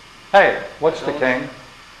 So Hey, what's the king?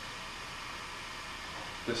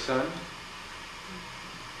 the sun?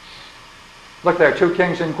 Look, there are two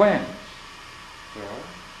kings and queens. There are?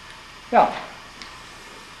 Yeah.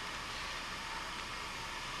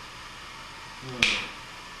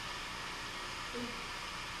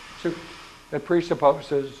 So it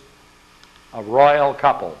presupposes a royal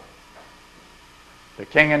couple. The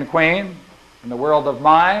king and queen in the world of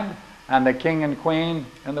mind, and the king and queen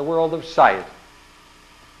in the world of sight.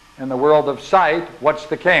 In the world of sight, what's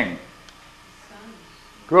the king? Sun.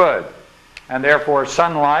 Good. And therefore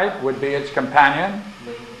sunlight would be its companion,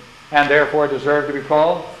 and therefore deserve to be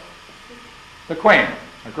called the queen.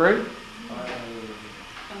 Agreed? Sunlight.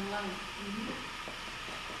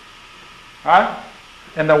 All right?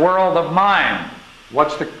 In the world of mind,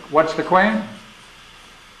 what's the queen?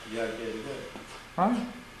 The idea of the good. Right?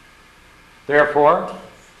 Therefore,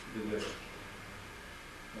 The good.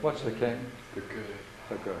 what's the king? The good.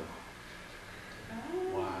 The good.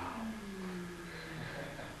 Wow.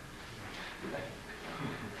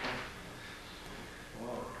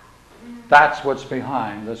 That's what's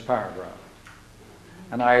behind this paragraph.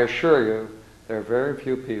 And I assure you, there are very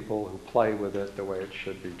few people who play with it the way it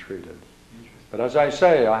should be treated. But as I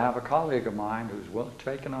say, I have a colleague of mine who's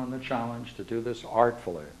taken on the challenge to do this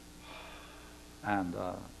artfully. And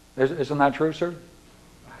isn't that true, sir?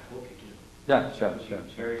 I hope you do. Yes.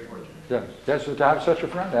 Very fortunate. Yes, to have such a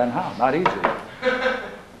friend, and how? Not easy.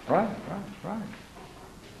 Right.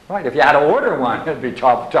 Right, if you had to order one, it'd be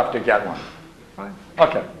tough to get one. Right?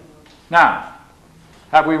 Okay. Now,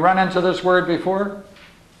 have we run into this word before?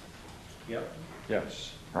 Yep.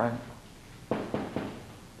 Yes. Right?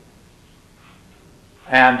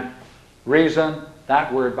 And reason,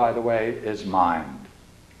 that word, by the way, is mind.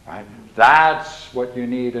 Right? That's what you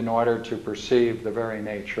need in order to perceive the very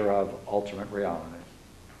nature of ultimate reality.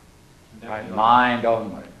 Right? Mind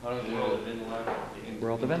only. I don't get World it. of intellect, the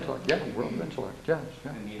World of intellect. Yeah, world of intellect. Yes.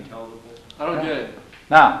 Yeah. and the intelligible. I don't get it.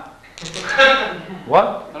 Now,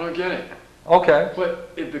 what? I don't get it. Okay.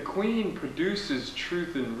 But if the queen produces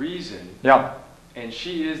truth and reason, Yeah. and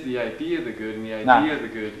she is the idea of the good, and the Nah. idea of the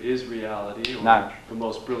good is reality, or Nah. the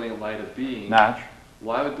most brilliant light of being, Natch.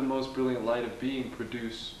 why would the most brilliant light of being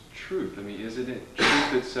produce truth? I mean, isn't it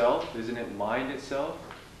truth itself? Isn't it mind itself?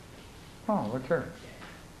 Oh, look here.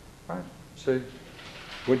 Right. See,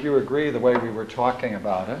 would you agree the way we were talking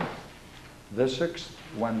about it?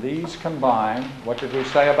 When these combine, what did we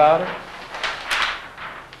say about it?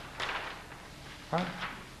 Right.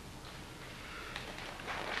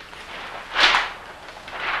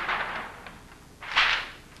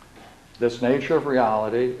 This nature of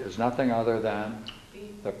reality is nothing other than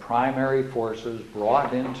the primary forces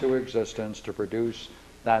brought into existence to produce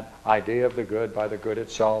that idea of the good by the good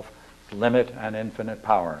itself, limit and infinite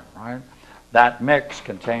power, right? That mix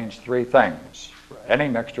contains three things. Any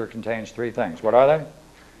mixture contains three things. What are they?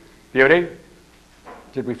 Beauty.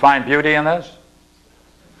 Did we find beauty in this?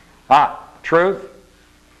 Truth.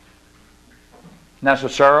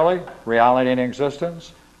 Necessarily, reality and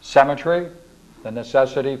existence. Symmetry, the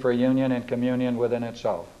necessity for union and communion within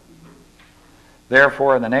itself.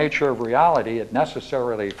 Therefore, in the nature of reality, it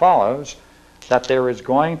necessarily follows that there is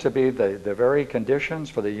going to be the very conditions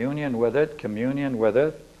for the union with it, communion with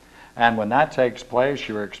it, and when that takes place,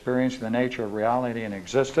 you're experiencing the nature of reality and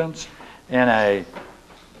existence in a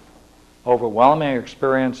overwhelming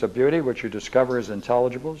experience of beauty, which you discover is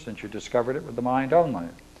intelligible since you discovered it with the mind only.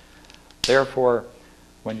 Therefore,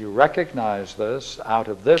 when you recognize this, out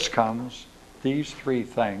of this comes these three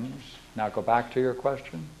things. Now go back to your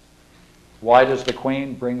question. Why does the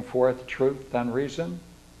queen bring forth truth and reason?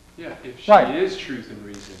 Yeah, if she Right. is truth and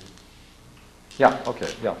reason. Yeah,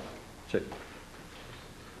 okay, yeah.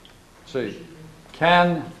 See,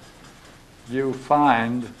 can you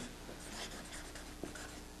find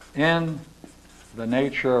in the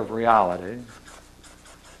nature of reality,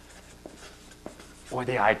 or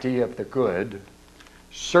the idea of the good,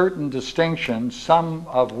 certain distinctions, some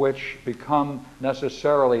of which become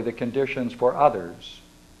necessarily the conditions for others?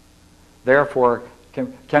 Therefore,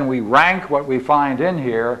 can we rank what we find in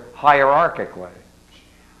here hierarchically?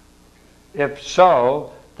 If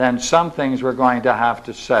so, then some things we're going to have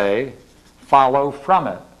to say follow from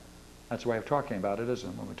it. That's the way of talking about it, isn't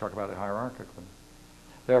it, when we talk about it hierarchically?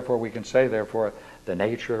 Therefore, we can say, therefore, the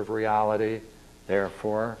nature of reality,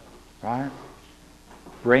 therefore, right,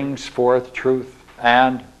 brings forth truth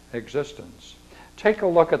and existence. Take a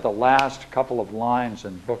look at the last couple of lines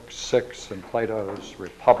in Book 6 in Plato's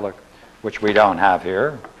Republic, which we don't have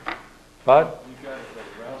here, but... You got it,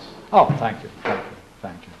 Brother Rouse. Oh, thank you, thank you,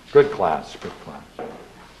 thank you. Good class, good class.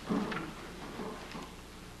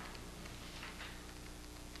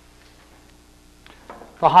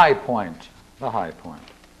 The high point, the high point.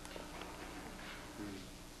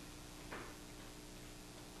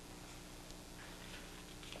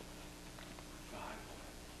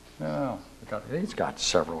 Yeah, he's got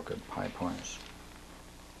several good high points.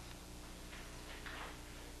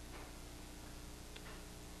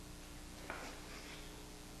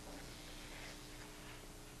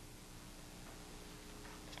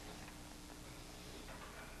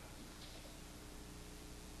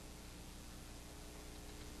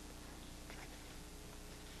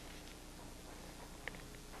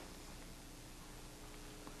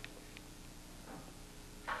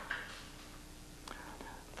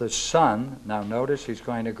 The sun, now notice he's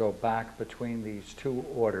going to go back between these two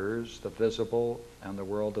orders, the visible and the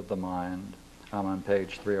world of the mind. I'm on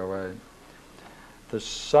page 308. The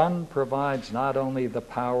sun provides not only the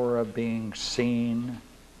power of being seen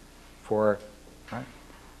for, right?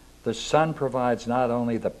 The sun provides not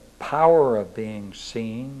only the power of being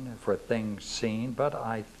seen for things seen, but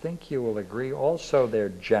I think you will agree also their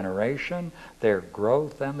generation, their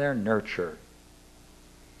growth, and their nurture.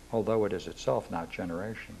 Although it is itself not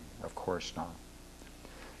generation, of course not.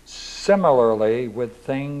 Similarly with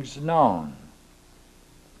things known.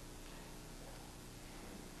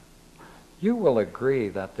 You will agree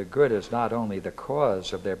that the good is not only the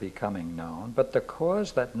cause of their becoming known, but the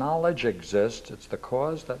cause that knowledge exists. It's the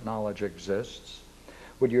cause that knowledge exists.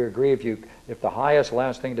 Would you agree if the highest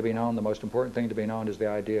last thing to be known, the most important thing to be known is the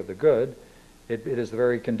idea of the good, it is the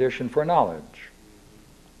very condition for knowledge.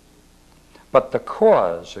 But the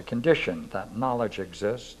cause, a condition that knowledge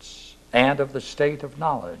exists, and of the state of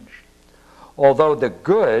knowledge. Although the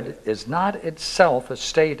good is not itself a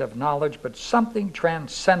state of knowledge, but something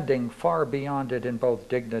transcending far beyond it in both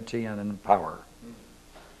dignity and in power.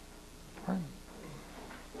 Right.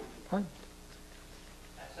 Right.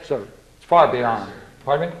 So, far beyond.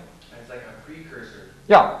 Pardon me? It's like a precursor.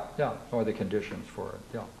 Yeah, yeah, or the conditions for it.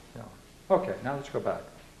 Yeah, yeah. Okay, now let's go back.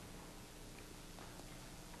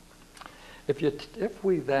 If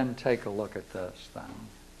we then take a look at this, then,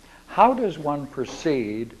 how does one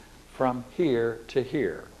proceed from here to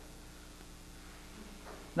here?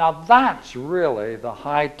 Now that's really the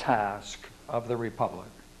high task of the Republic.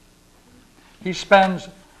 He spends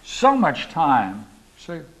so much time,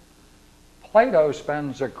 see, Plato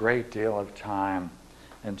spends a great deal of time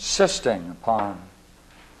insisting upon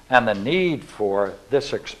and the need for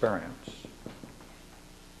this experience.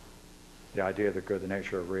 The idea of the good, the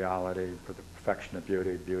nature of reality, for the perfection of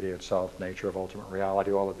beauty, beauty itself, nature of ultimate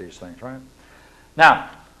reality, all of these things, right? Now,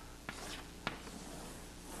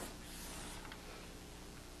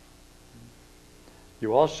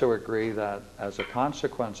 you also agree that as a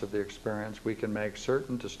consequence of the experience, we can make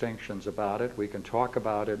certain distinctions about it. We can talk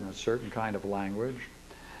about it in a certain kind of language,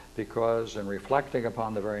 because in reflecting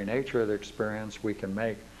upon the very nature of the experience, we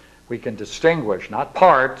can distinguish, not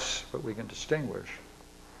parts, but we can distinguish,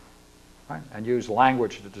 right? And use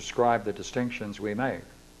language to describe the distinctions we make.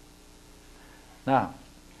 Now,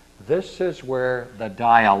 this is where the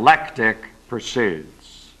dialectic proceeds.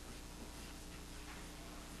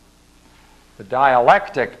 The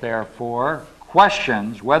dialectic, therefore,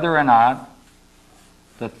 questions whether or not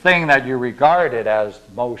the thing that you regarded as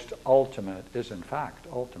most ultimate is in fact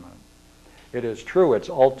ultimate. It is true, it's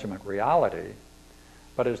ultimate reality,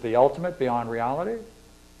 but is the ultimate beyond reality?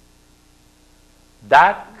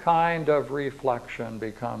 That kind of reflection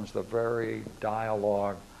becomes the very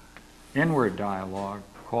dialogue, inward dialogue,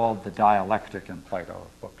 called the dialectic in Plato,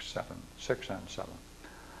 books 6 and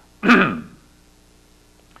 7.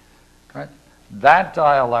 Right? That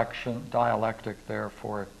dialectic,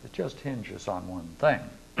 therefore, it just hinges on one thing,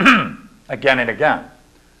 again and again.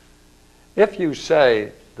 If you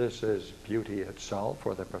say this is beauty itself,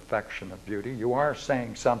 or the perfection of beauty, you are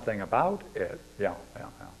saying something about it. Yeah.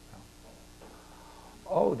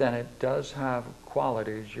 Oh, then it does have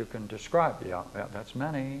qualities you can describe. Yeah, that's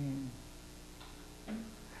many.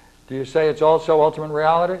 Do you say it's also ultimate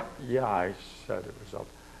reality? Yeah, I said it was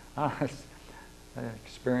ultimate. I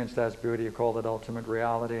experienced as beauty, you called it ultimate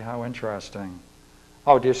reality. How interesting.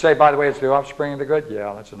 Oh, do you say, by the way, it's the offspring of the good?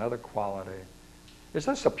 Yeah, that's another quality. Is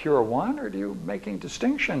this a pure one, or are you making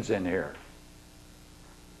distinctions in here?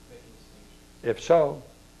 If so,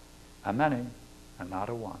 a many and not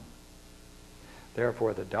a one.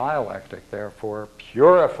 Therefore, the dialectic, therefore,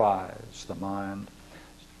 purifies the mind,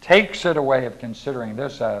 takes it away of considering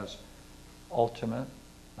this as ultimate,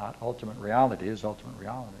 not ultimate reality, is ultimate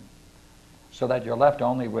reality, so that you're left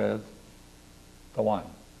only with the one.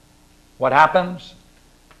 What happens?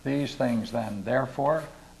 These things then, therefore,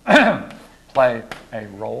 play a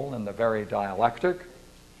role in the very dialectic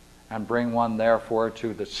and bring one, therefore,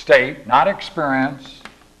 to the state, not experience,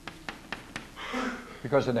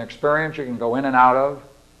 because in experience you can go in and out of,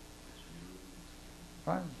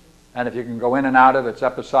 right? And if you can go in and out of, it's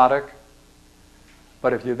episodic.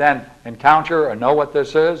 But if you then encounter or know what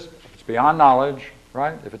this is, it's beyond knowledge,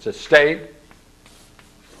 right? If it's a state,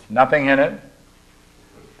 nothing in it.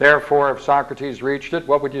 Therefore, if Socrates reached it,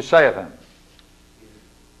 what would you say of him?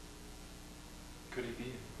 Could he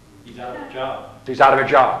be? He's out of a job. He's out of a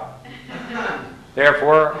job.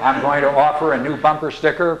 Therefore, I'm going to offer a new bumper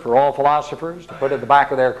sticker for all philosophers to put at the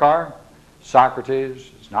back of their car.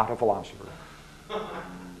 Socrates is not a philosopher.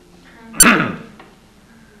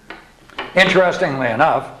 Interestingly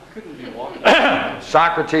enough,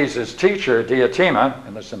 Socrates' teacher, Diotima,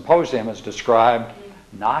 in the Symposium is described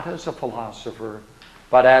not as a philosopher,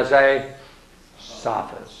 but as a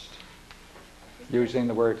sophist, using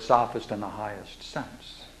the word sophist in the highest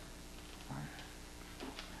sense.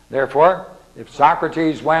 Therefore, if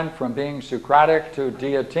Socrates went from being Socratic to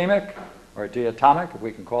diatemic, or diatomic, if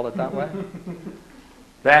we can call it that way,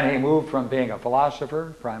 then he moved from being a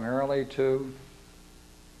philosopher primarily to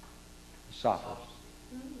a sophist.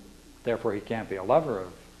 Therefore, he can't be a lover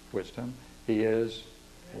of wisdom. He is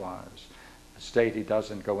wise. A state he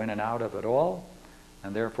doesn't go in and out of at all,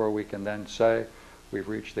 and therefore we can then say we've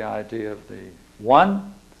reached the idea of the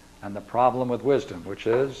one and the problem with wisdom, which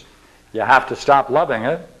is you have to stop loving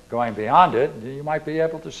it. Going beyond it, you might be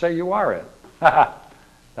able to say you are it.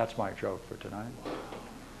 That's my joke for tonight.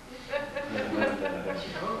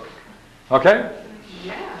 Okay?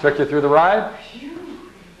 Took you through the ride?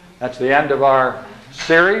 That's the end of our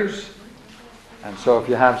series. And so if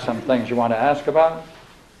you have some things you want to ask about,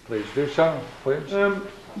 please do so, please. The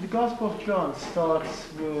Gospel of John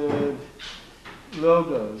starts with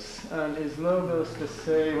logos. And is logos the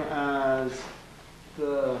same as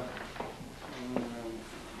the...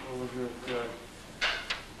 what was it?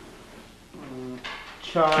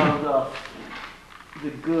 child of the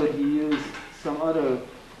good. He used some other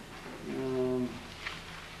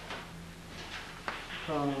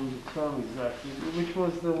can't remember the term exactly. Which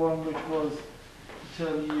was the one which was the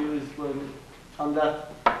term used when on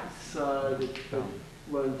that side it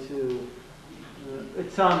went to.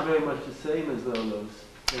 It sounds very much the same as Logos,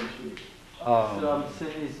 essentially. So I'm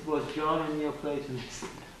saying, was John a Neoplatonist?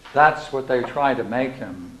 That's what they try to make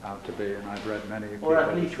him out to be, and I've read many people Or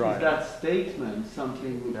at least is try. that statement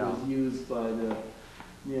something which was used by the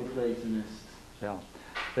Neoplatonists? Yeah.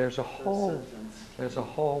 There's a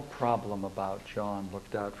whole problem about John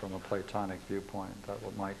looked at from a Platonic viewpoint that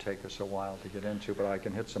might take us a while to get into, but I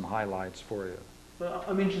can hit some highlights for you. Well,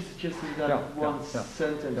 I'm interested just in that one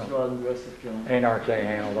sentence rather than the rest of John. Anarche,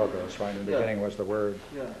 analogos, right? In the beginning was the Word.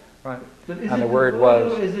 Yeah. Right. But And the Word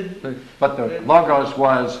was, but the Logos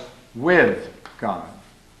was with God.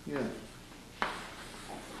 Yeah.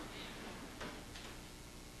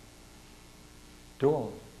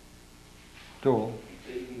 Dual.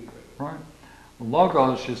 Right.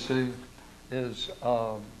 Logos, you see, is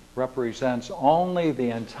represents only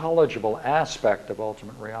the intelligible aspect of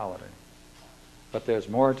ultimate reality. But there's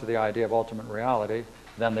more to the idea of ultimate reality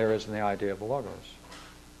than there is in the idea of the Logos.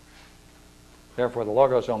 Therefore, the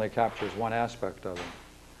Logos only captures one aspect of it.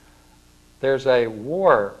 There's a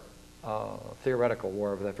war, theoretical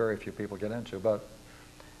war, that very few people get into, but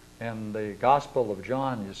in the Gospel of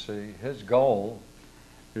John, you see, his goal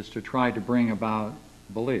is to try to bring about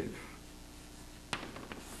belief.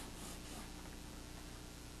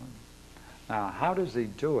 Now, how does he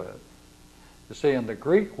do it? You see, in the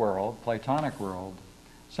Greek world, Platonic world,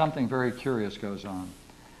 something very curious goes on.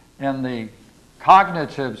 In the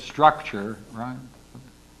cognitive structure, right,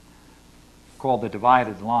 called the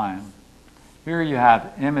divided line, here you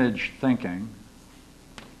have image thinking,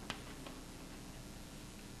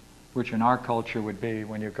 which in our culture would be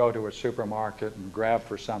when you go to a supermarket and grab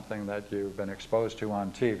for something that you've been exposed to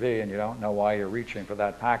on TV and you don't know why you're reaching for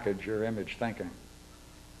that package, you're image thinking.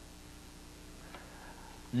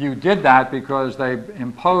 You did that because they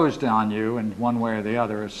imposed on you, in one way or the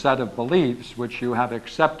other, a set of beliefs which you have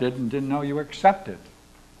accepted and didn't know you accepted.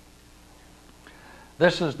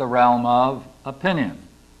 This is the realm of opinion,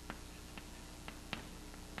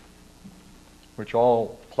 which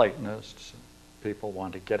all Platonists, people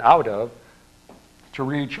want to get out of. To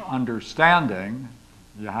reach understanding,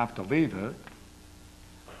 you have to leave it,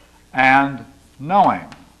 and knowing.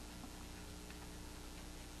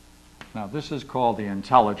 Now, this is called the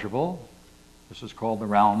intelligible. This is called the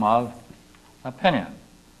realm of opinion.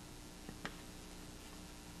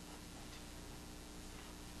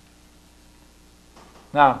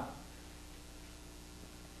 Now,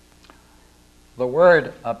 the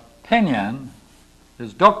word opinion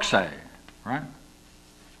is doxe, right?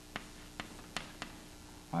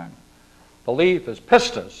 Right. Belief is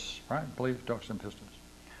pistis, right? Belief, dox, and pistis.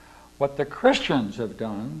 What the Christians have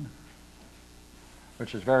done,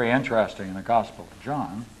 which is very interesting in the Gospel of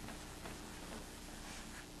John,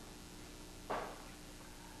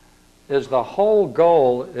 is the whole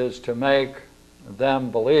goal is to make them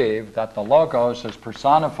believe that the Logos is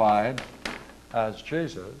personified as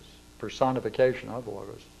Jesus, personification of the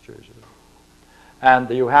Logos is Jesus. And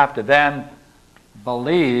you have to then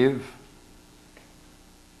believe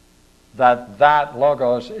that that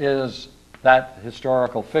Logos is that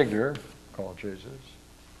historical figure called Jesus.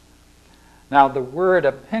 Now, the word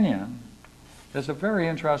opinion is a very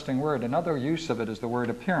interesting word. Another use of it is the word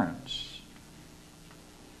appearance.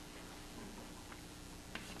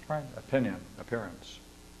 Right? Opinion, appearance.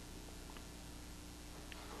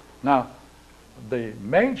 Now, one of the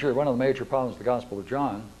major problems of the Gospel of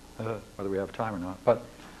John, whether we have time or not, but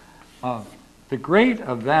the great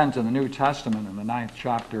event in the New Testament in the 9th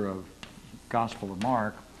chapter of Gospel of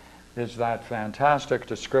Mark is that fantastic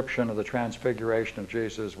description of the transfiguration of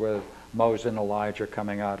Jesus with Moses and Elijah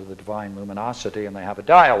coming out of the divine luminosity, and they have a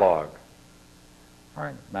dialogue. All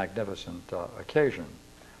right, magnificent occasion.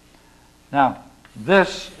 Now,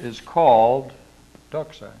 this is called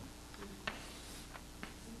doxe,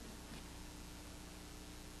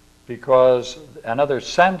 because another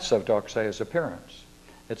sense of doxe is appearance.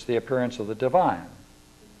 It's the appearance of the divine.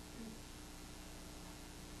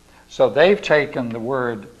 So they've taken the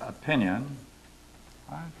word opinion,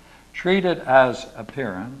 right, treat it as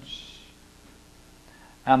appearance,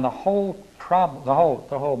 and the whole problem, the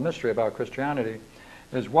whole mystery about Christianity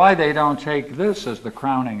is why they don't take this as the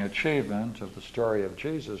crowning achievement of the story of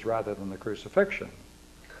Jesus rather than the crucifixion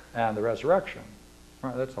and the resurrection.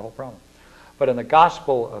 Right, that's the whole problem. But in the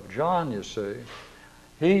Gospel of John, you see,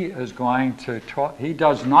 he is going to talk, he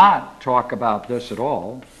does not talk about this at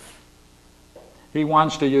all. he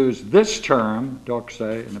wants to use this term,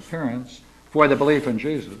 doxa, in appearance, for the belief in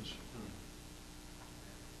Jesus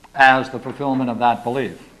as the fulfillment of that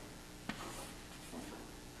belief.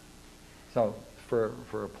 So for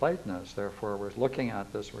a Platonist, therefore, we're looking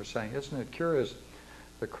at this, we're saying, isn't it curious,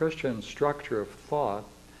 the Christian structure of thought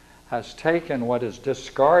has taken what is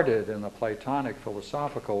discarded in the Platonic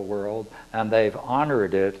philosophical world, and they've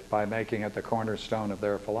honored it by making it the cornerstone of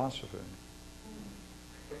their philosophy.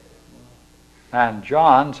 And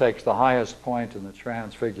John takes the highest point in the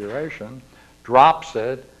Transfiguration, drops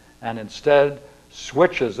it, and instead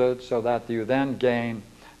switches it so that you then gain,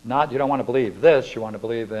 you don't want to believe this, you want to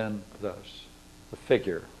believe in this, the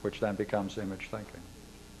figure, which then becomes image thinking.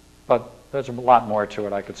 But there's a lot more to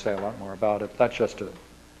it. I could say a lot more about it. That's just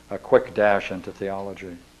a quick dash into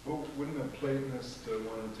theology. Well, wouldn't a Platonist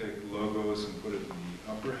want to take logos and put it in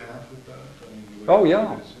the upper half of that? I mean, Oh,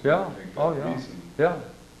 yeah, yeah, oh, yeah. Reason, yeah,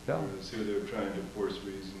 yeah. Whereas here they're trying to force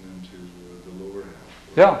reason into the lower half.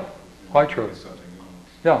 Yeah, quite true. Something else.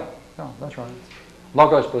 Yeah, yeah, that's right.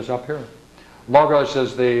 Logos was up here. Logos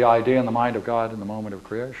is the idea in the mind of God in the moment of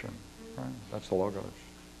creation. Right? That's the logos.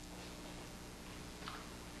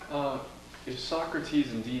 If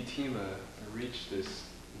Socrates and Diotima reached this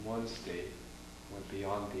one state, went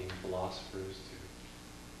beyond being philosophers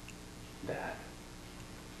to that,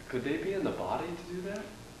 could they be in the body to do that?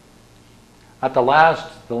 At the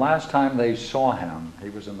last time they saw him, he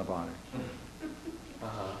was in the body.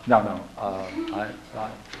 No.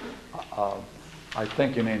 I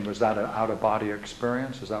think you mean, was that an out-of-body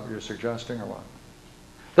experience? Is that what you're suggesting, or what?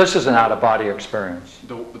 This is an out-of-body experience.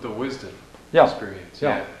 The wisdom experience.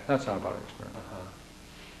 Yeah, that's an out-of-body experience.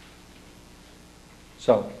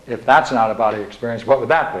 So if that's an out-of-body experience, what would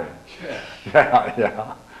that be?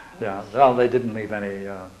 Yeah. Well, they didn't leave any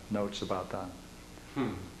notes about that.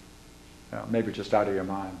 Yeah, maybe just out of your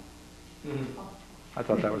mind. I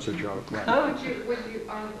thought that was a joke. Right. Are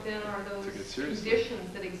those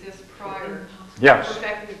conditions that exist prior Yes.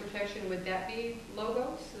 perfecting the protection, would that be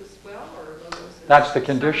logos as well, or logos? That's the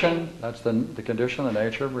condition. That's the condition, the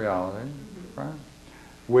nature of reality, right?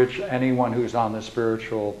 Which anyone who's on the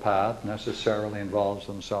spiritual path necessarily involves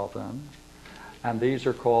themselves in. And these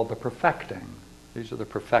are called the perfecting. These are the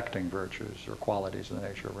perfecting virtues or qualities of the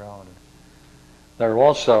nature of reality. There are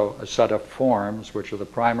also a set of forms, which are the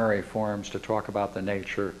primary forms to talk about the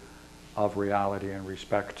nature of reality in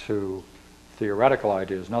respect to theoretical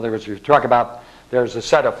ideas. In other words, you talk about, there's a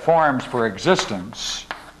set of forms for existence,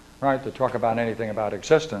 right, to talk about anything about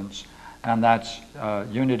existence, and that's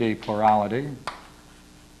unity, plurality,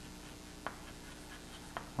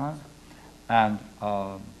 right? And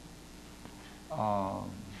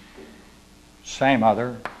same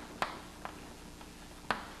other,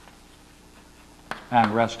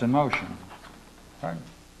 and rest and motion, right?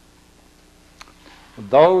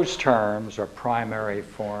 Those terms are primary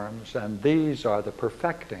forms, and these are the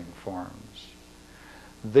perfecting forms.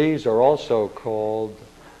 These are also called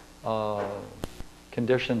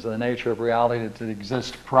conditions of the nature of reality that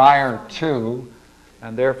exist prior to,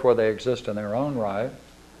 and therefore they exist in their own right.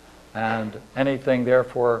 And anything,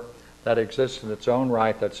 therefore, that exists in its own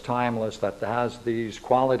right, that's timeless, that has these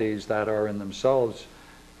qualities that are in themselves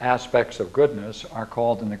aspects of goodness, are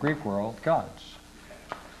called in the Greek world gods.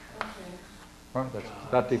 Right?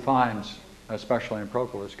 That defines, especially in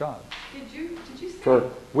Proclus, gods. Did you say?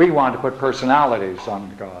 We want to put personalities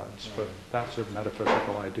on gods, but that's a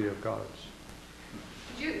metaphysical idea of gods.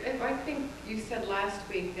 I think you said last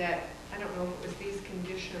week that, I don't know if it was these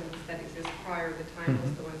conditions that exist prior to the timeless,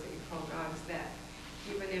 the ones that you call gods, that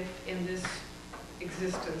even if in this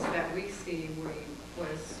existence that we see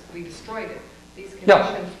we destroyed it, these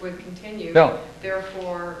conditions would continue.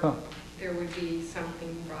 Therefore, there would be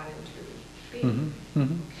something brought into being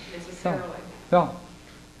necessarily. Yeah.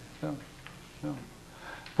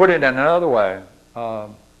 Put it in another way.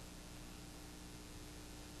 You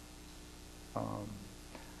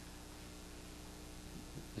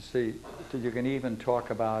see, you can even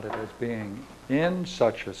talk about it as being in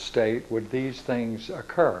such a state would these things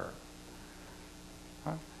occur.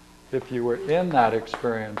 If you were in that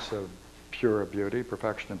experience of pure beauty,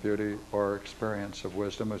 perfection of beauty, or experience of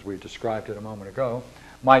wisdom, as we described it a moment ago,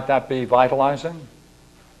 might that be vitalizing?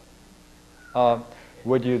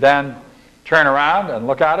 Would you then turn around and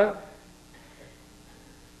look at it?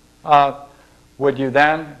 Would you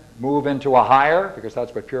then move into a higher? Because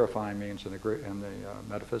that's what purifying means in the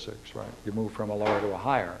metaphysics, right? You move from a lower to a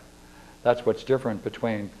higher. That's what's different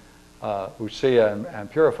between ousia and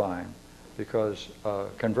purifying, because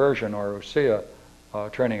conversion or ousia,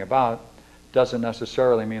 turning about, doesn't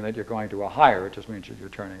necessarily mean that you're going to a higher. It just means that you're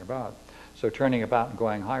turning about. So turning about and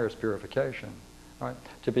going higher is purification. right?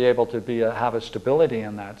 To be able to have a stability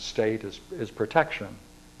in that state is protection,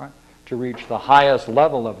 right? To reach the highest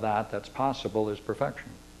level of that's possible is perfection.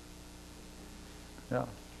 Yeah.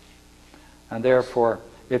 And therefore,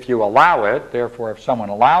 if you allow it, therefore if someone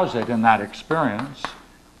allows it in that experience,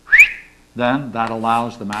 then that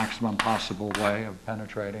allows the maximum possible way of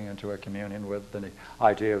penetrating into a communion with the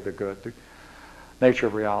idea of the good. The nature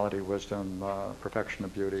of reality, wisdom, perfection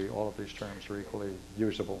of beauty, all of these terms are equally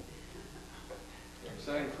usable.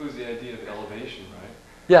 So that includes the idea of elevation, right?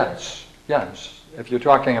 Yes, yes. If you're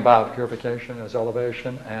talking about purification as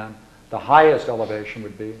elevation, and the highest elevation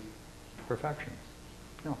would be perfection.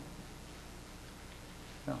 Yeah.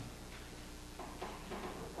 Yeah.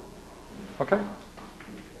 Okay.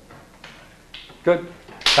 Good.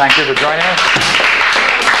 Thank you for joining us.